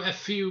remember a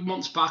few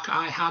months back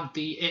I had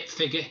the It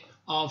figure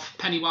of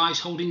Pennywise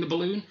holding the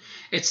balloon?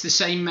 It's the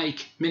same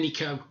make,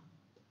 Minico.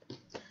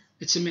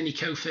 It's a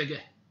Minico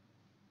figure,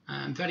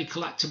 very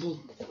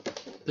collectible.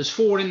 There's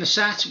 4 in the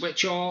set,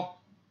 which are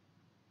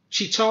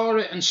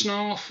Chitara and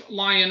Snarf,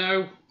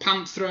 Lion-O,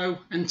 Panthro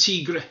and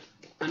Tigre,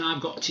 and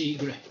I've got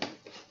Tigre.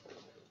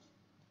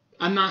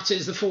 And that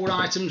is the 4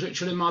 items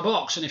which are in my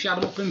box, and if you add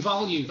them up in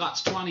value,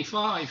 that's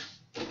 25.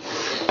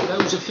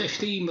 Those are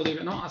 15, believe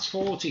it or not, that's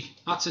 40.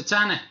 That's a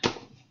tenner,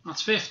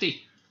 that's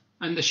 50.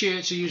 And the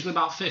shirts are usually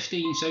about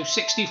 15, so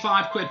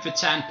 65 quid for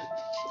 10.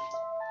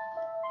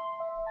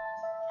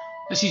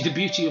 This is the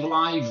beauty of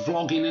live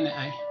vlogging, isn't it,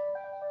 eh?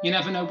 You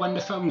never know when the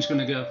phone's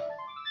going to go.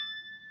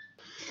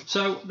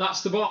 So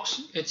that's the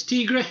box. It's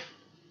Tigre,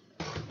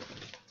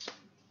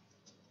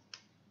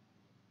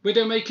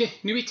 Widowmaker,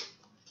 knew it,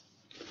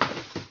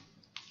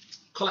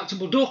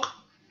 collectible duck,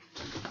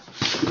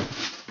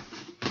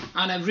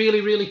 and a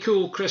really, really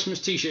cool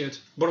Christmas t-shirt,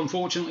 but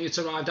unfortunately it's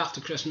arrived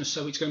after Christmas,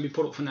 so it's going to be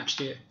put up for next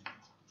year.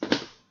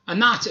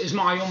 And that is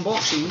my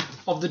unboxing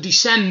of the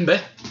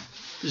December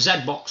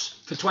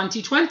Zbox for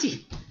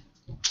 2020.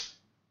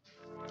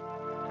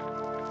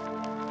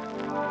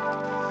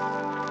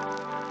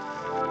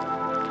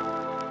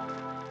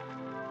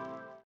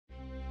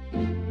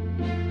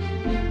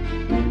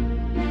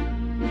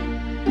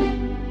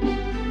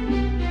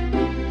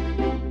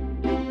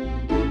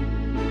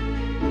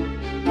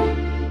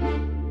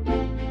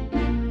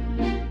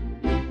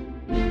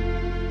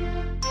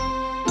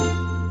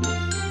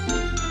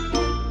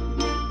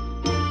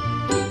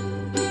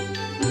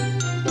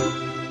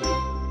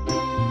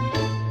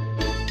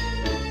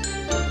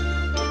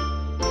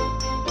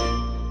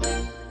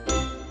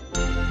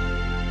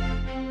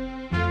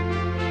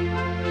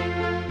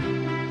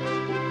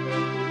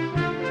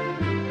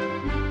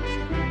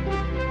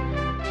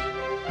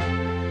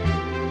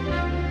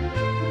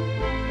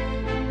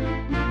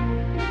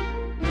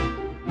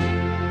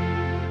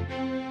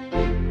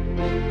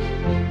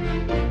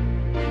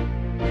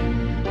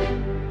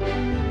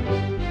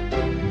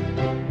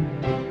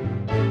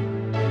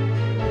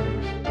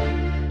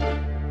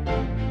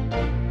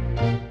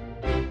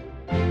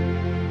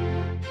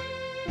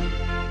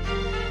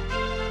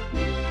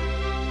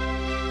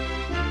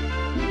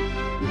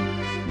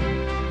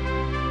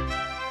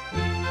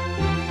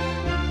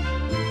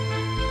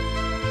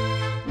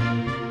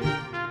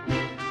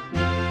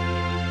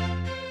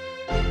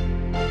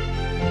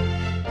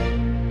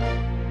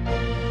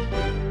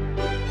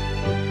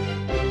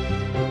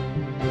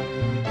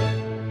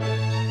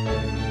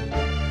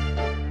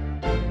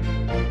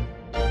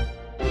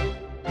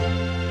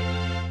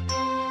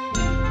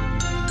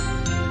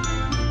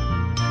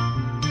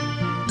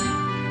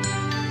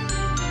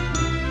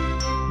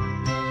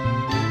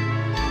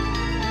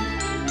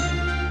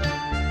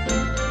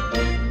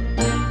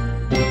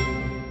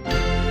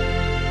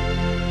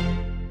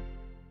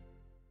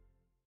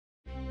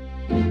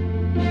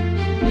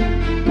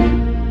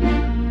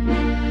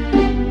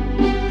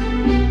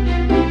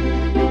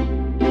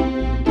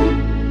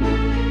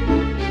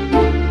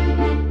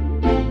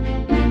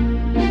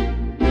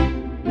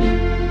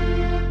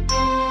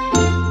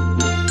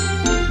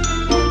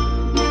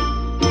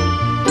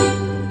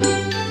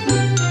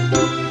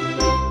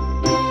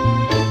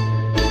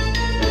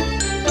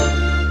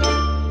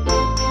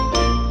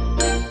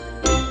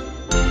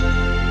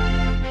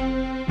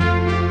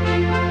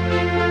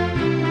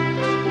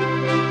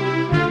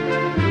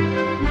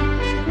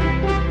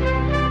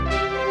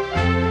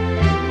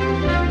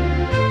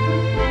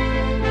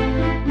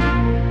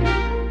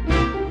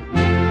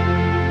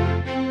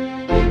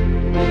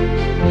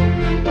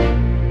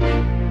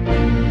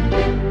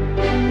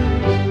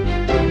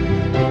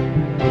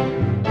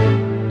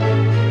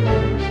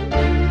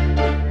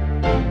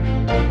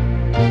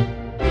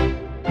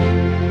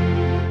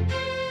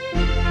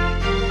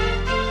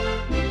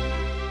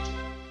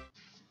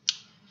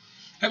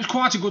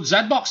 quite a good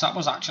Zbox, that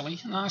was actually.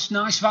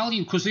 Nice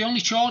value, because they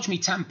only charged me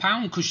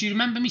 £10, because you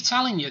remember me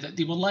telling you that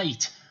they were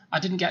late. I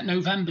didn't get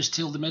November's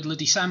till the middle of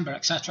December,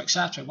 etc,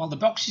 etc. Well, the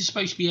box is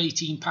supposed to be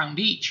 £18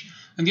 each,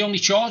 and they only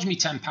charged me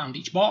 £10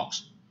 each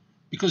box,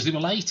 because they were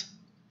late.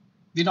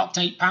 They knocked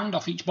 £8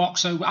 off each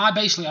box, so I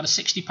basically had a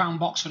 £60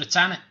 box for a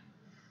tenner,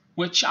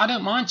 which I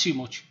don't mind too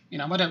much. You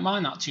know, I don't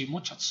mind that too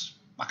much.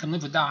 I can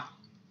live with that.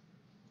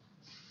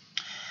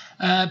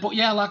 But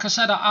yeah, like I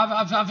said,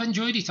 I've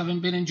enjoyed it.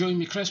 I've been enjoying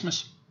my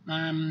Christmas.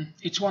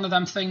 It's one of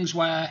them things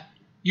where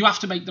you have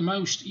to make the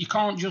most. You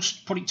can't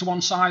just put it to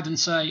one side and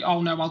say,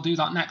 oh no, I'll do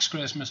that next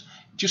Christmas.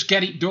 Just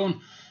get it done.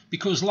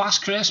 Because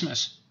last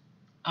Christmas,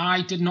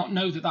 I did not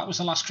know that was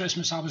the last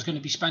Christmas I was going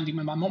to be spending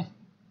with my mum.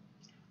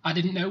 I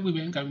didn't know we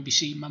weren't going to be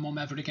seeing my mum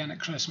ever again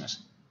at Christmas.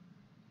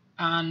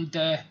 And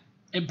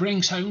it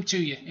brings home to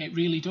you. It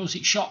really does.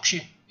 It shocks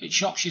you. It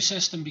shocks your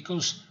system,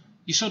 because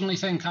you suddenly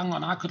think, hang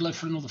on, I could live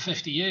for another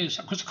 50 years.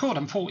 Because I could,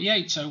 I'm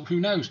 48, so who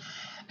knows?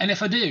 And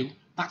if I do,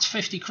 that's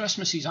 50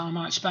 Christmases I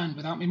might spend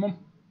without my mum.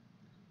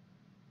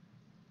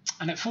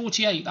 And at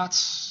 48,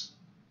 that's,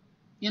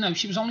 you know,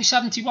 she was only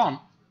 71.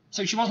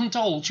 So she wasn't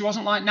old. She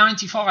wasn't like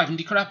 95 and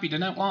decrepit. I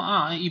don't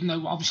like that, even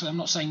though obviously I'm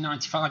not saying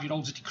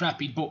 95-year-olds are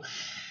decrepit, but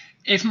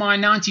if my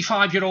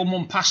 95-year-old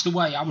mum passed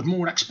away, I would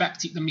more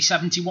expect it than my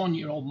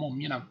 71-year-old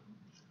mum, you know.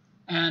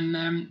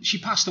 And she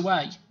passed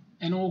away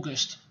in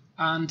August,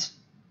 and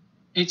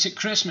it's at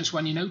Christmas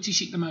when you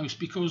notice it the most,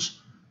 because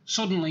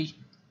suddenly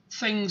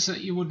things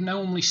that you would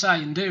normally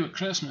say and do at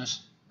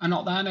Christmas are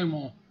not there no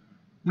more.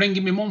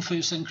 Ringing my mum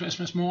first thing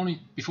Christmas morning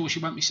before she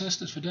went with my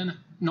sisters for dinner,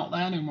 not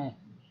there no more.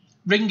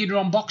 Ringing her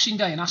on Boxing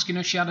Day and asking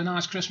her if she had a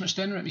nice Christmas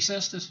dinner at my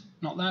sisters,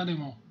 not there no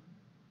more.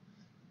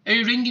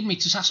 Her ringing me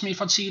to ask me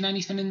if I'd seen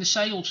anything in the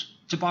sales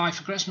to buy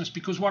for Christmas,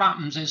 because what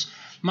happens is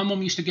my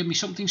mum used to give me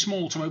something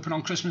small to open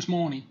on Christmas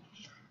morning,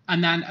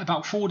 and then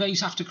about 4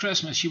 days after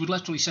Christmas she would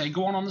literally say,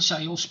 go on the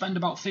sale, spend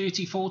about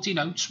 30, 40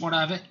 notes,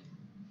 whatever,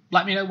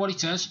 let me know what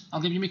it is,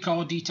 I'll give you my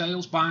card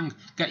details, bang,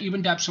 get you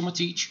and Deb some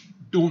each,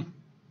 done,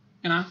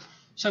 you know.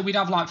 So we'd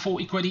have like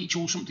 40 quid each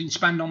or something to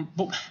spend on,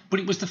 but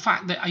it was the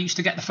fact that I used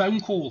to get the phone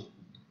call.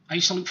 I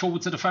used to look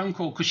forward to the phone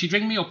call, because she'd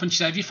ring me up and she'd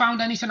say, have you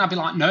found anything? I'd be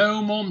like,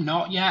 no, mum,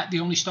 not yet. They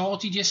only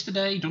started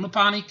yesterday. Don't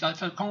panic.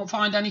 If I can't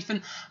find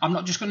anything, I'm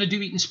not just going to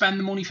do it and spend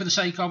the money for the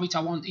sake of it.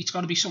 It's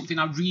got to be something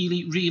I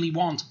really, really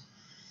want.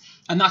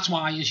 And that's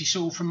why, as you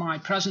saw from my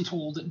present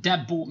haul, that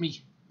Deb bought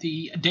me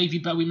the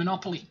David Bowie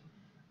Monopoly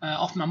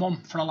off my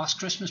mum for her last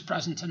Christmas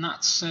present. And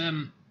that's,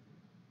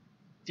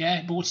 yeah,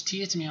 it brought a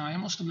tear to my eye, I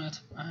must admit.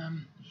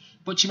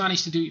 But she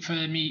managed to do it for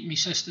me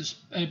sisters,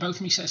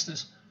 both my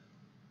sisters.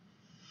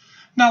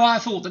 Now, I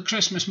thought that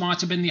Christmas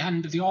might have been the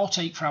end of the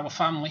heartache for our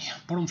family,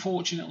 but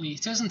unfortunately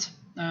it isn't.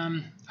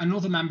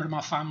 Another member of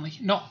my family,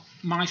 not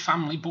my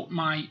family, but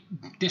my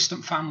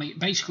distant family,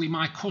 basically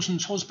my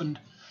cousin's husband,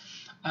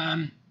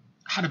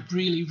 had a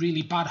really,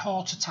 really bad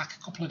heart attack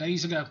a couple of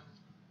days ago.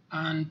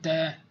 And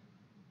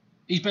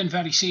he's been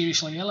very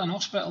seriously ill in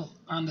hospital.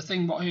 And the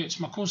thing what hurts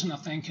my cousin, I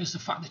think, is the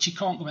fact that she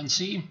can't go and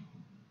see him.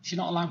 She's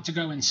not allowed to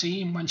go and see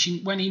him when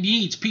he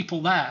needs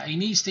people there. He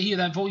needs to hear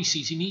their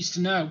voices. He needs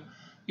to know,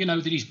 you know,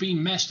 that he's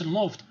being missed and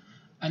loved.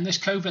 And this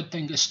COVID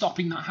thing is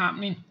stopping that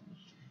happening.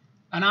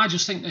 And I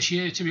just think this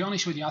year, to be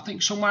honest with you, I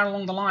think somewhere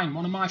along the line,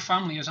 one of my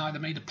family has either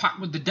made a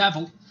pact with the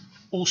devil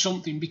or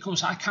something,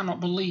 because I cannot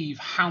believe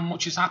how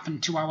much has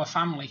happened to our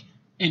family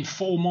in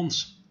 4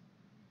 months.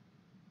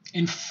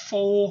 In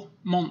 4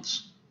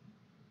 months.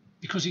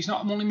 Because it's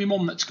not only my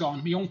mum that's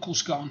gone, my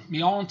uncle's gone,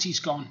 my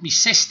auntie's gone, my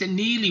sister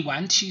nearly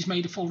went, she's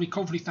made a full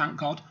recovery, thank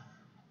God.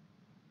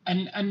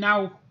 And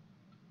now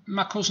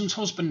my cousin's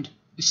husband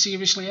is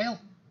seriously ill.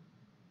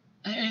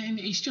 And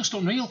it's just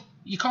unreal.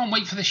 You can't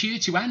wait for this year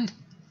to end.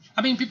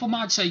 I mean, people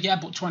might say, yeah,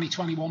 but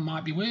 2021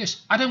 might be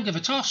worse. I don't give a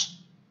toss.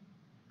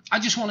 I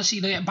just want to see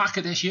the back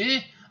of this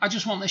year. I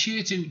just want this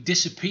year to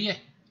disappear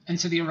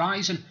into the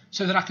horizon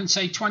so that I can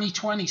say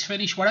 2020's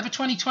finished. Whatever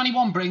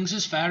 2021 brings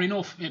us, fair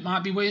enough. It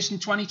might be worse than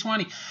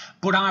 2020.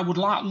 But I would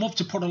love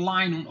to put a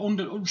line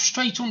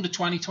straight under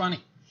 2020.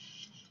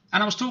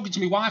 And I was talking to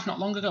my wife not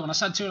long ago, and I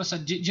said to her,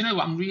 do you know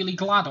what I'm really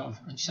glad of?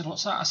 And she said,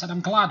 what's that? I said,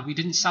 I'm glad we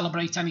didn't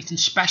celebrate anything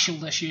special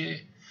this year.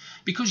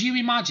 Because you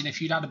imagine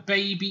if you'd had a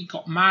baby,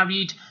 got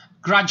married,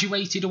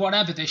 graduated or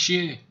whatever this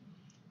year,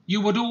 you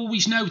would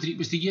always know that it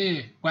was the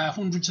year where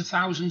hundreds of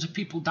thousands of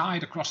people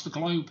died across the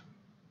globe.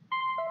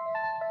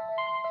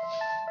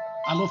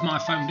 I love my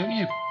phone, don't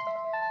you?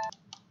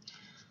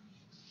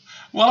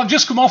 Well, I've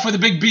just come off with a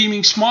big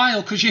beaming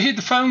smile because you heard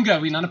the phone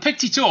going, and I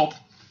picked it up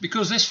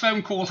because this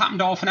phone call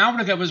happened half an hour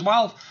ago as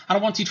well, and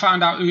I wanted to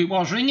find out who it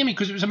was ringing me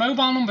because it was a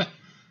mobile number.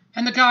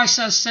 And the guy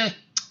says,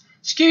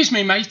 excuse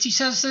me, mate, he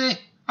says,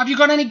 have you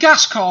got any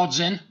gas cards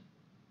in?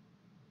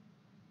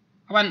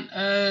 I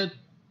went,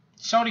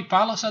 sorry,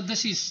 pal. I said,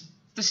 this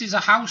is a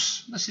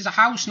house. This is a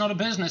house, not a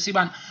business. He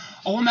went,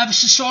 oh, I'm ever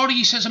so sorry.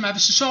 He says, I'm ever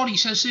so sorry. He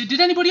says, did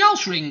anybody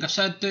else ring? I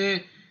said,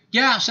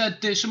 Yeah, I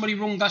said somebody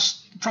rung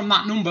us from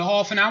that number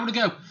half an hour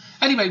ago.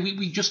 Anyway,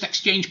 we just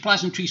exchanged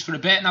pleasantries for a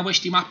bit, and I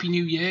wished him Happy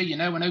New Year, you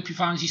know, and hope he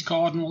finds his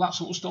card and all that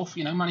sort of stuff,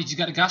 you know, managed to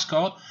get a gas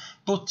card.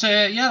 But,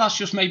 yeah, that's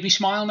just made me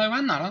smile no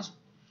end, that has.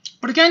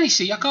 But again, you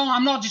see,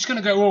 I'm not just going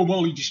to go, oh,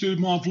 well, he disturbed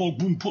my vlog,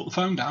 boom, put the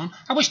phone down.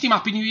 I wished him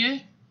Happy New Year.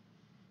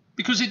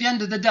 Because at the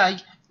end of the day,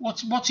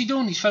 what's he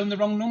done? He's phoned the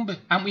wrong number.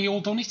 Haven't we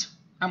all done it?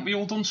 Haven't we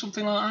all done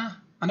something like that?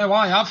 I know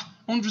I have,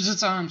 hundreds of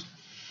times.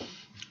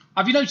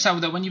 Have you noticed how,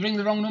 though, when you ring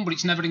the wrong number,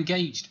 it's never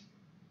engaged?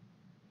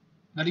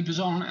 Very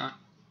bizarre, isn't it?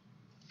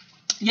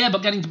 Yeah,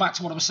 but getting back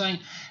to what I was saying,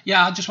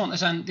 yeah, I just want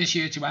this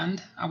year to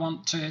end. I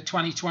want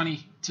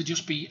 2020 to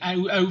just be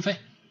over.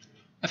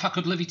 If I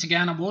could live it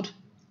again, I would.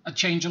 I'd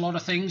change a lot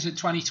of things in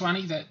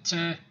 2020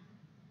 that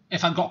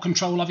if I got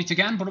control of it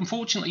again. But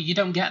unfortunately, you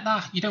don't get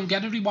that. You don't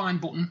get a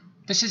rewind button.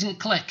 This isn't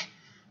click.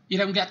 You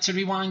don't get to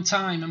rewind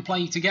time and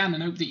play it again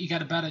and hope that you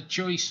get a better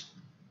choice.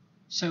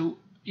 So,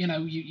 you know,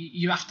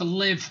 you have to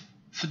live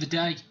for the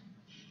day.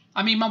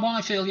 I mean, my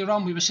wife earlier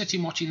on, we were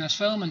sitting watching this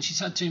film, and she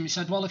said to me,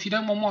 well, if you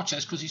don't want to watch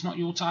this because it's not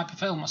your type of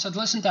film. I said,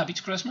 listen, Deb, it's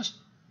Christmas.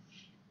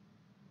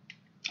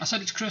 I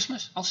said, it's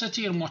Christmas. I'll sit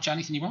here and watch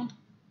anything you want.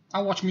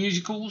 I'll watch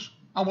musicals.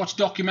 I'll watch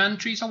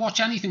documentaries. I'll watch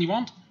anything you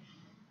want.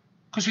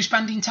 Because we're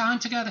spending time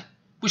together.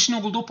 We're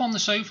snuggled up on the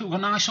sofa. We've got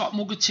a nice hot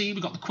mug of tea.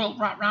 We've got the quilt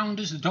wrapped round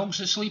us. The dogs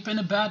are asleep in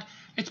a bed.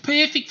 It's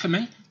perfect for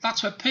me.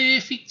 That's a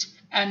perfect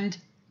end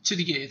to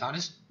the year, that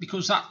is.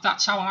 Because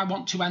that's how I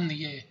want to end the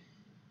year.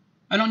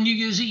 And on New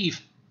Year's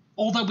Eve,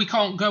 although we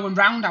can't go and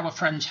round our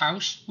friend's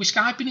house, we're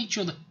Skyping each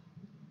other.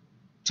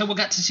 So we'll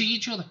get to see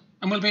each other.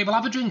 And we'll be able to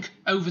have a drink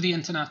over the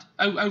internet,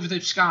 over the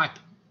Skype.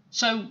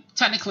 So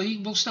technically,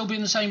 we'll still be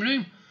in the same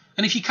room.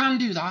 And if you can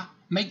do that,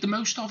 make the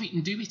most of it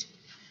and do it.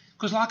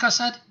 Because like I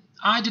said,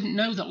 I didn't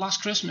know that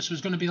last Christmas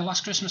was going to be the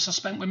last Christmas I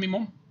spent with my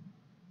mum.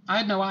 I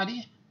had no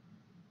idea.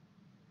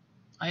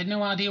 I had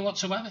no idea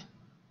whatsoever.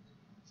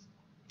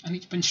 And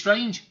it's been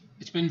strange.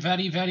 It's been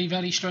very, very,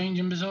 very strange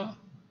and bizarre.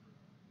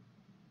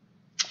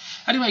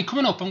 Anyway,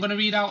 coming up, I'm going to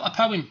read out a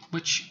poem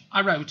which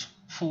I wrote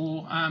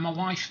for my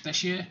wife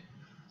this year.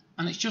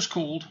 And it's just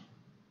called,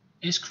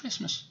 Is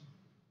Christmas.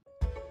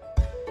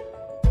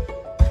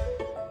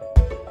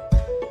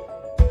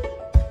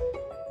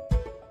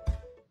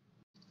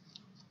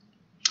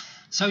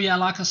 So yeah,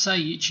 like I say,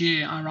 each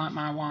year I write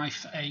my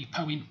wife a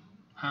poem.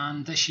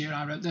 And this year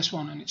I wrote this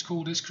one, and it's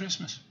called Is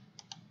Christmas.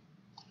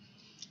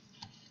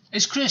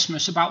 Is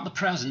Christmas about the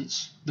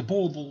presents, the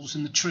baubles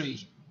and the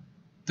tree,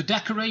 the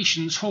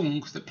decorations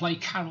hung that play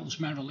carols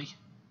merrily?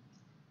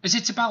 Is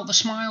it about the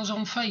smiles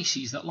on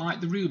faces that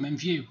light the room in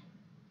view?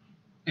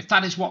 If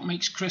that is what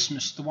makes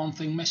Christmas, the one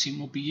thing missing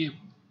will be you.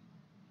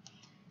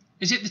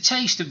 Is it the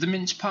taste of the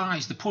mince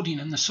pies, the pudding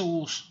and the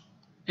sauce?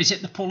 Is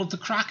it the pull of the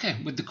cracker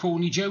with the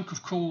corny joke,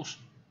 of course?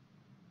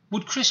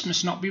 Would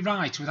Christmas not be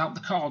right without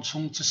the cards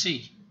hung to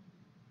see?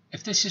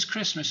 If this is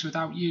Christmas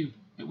without you,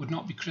 it would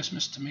not be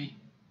Christmas to me.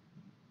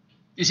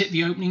 Is it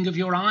the opening of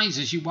your eyes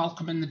as you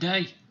welcome in the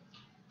day?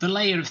 The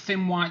layer of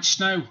thin white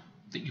snow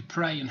that you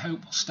pray and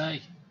hope will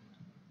stay?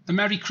 The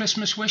Merry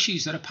Christmas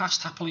wishes that are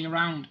passed happily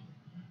around?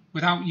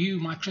 Without you,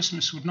 my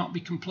Christmas would not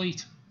be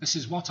complete. This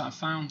is what I've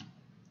found.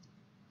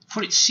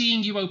 For it's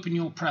seeing you open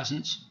your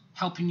presents,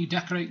 helping you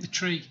decorate the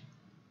tree,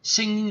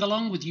 singing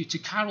along with you to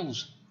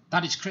carols,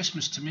 that is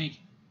Christmas to me.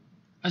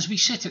 As we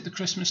sit at the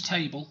Christmas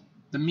table,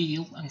 the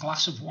meal and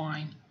glass of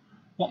wine,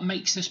 what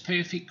makes this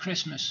perfect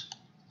Christmas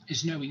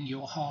is knowing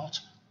your heart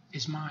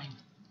is mine.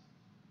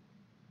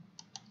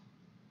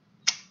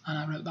 And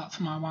I wrote that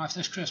for my wife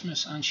this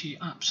Christmas, and she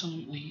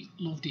absolutely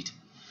loved it.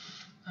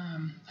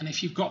 And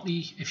if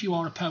you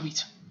are a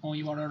poet or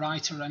you are a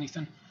writer or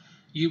anything,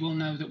 you will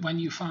know that when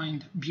you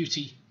find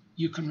beauty,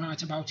 you can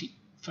write about it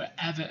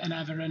forever and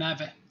ever and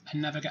ever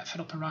and never get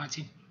fed up of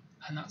writing.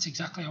 And that's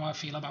exactly how I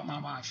feel about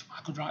my wife.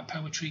 I could write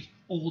poetry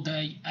all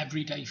day,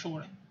 every day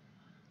for her.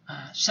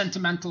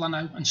 Sentimental, I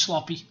know, and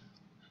sloppy,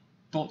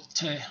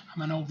 but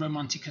I'm an old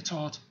romantic at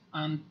heart.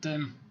 And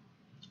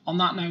on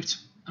that note,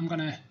 I'm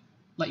going to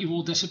let you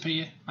all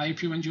disappear. I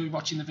hope you enjoy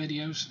watching the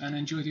videos and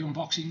enjoy the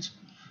unboxings.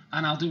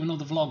 And I'll do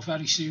another vlog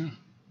very soon.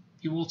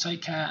 You all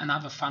take care and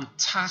have a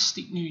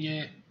fantastic new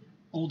year.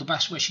 All the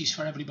best wishes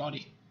for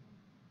everybody.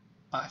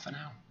 Bye for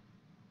now.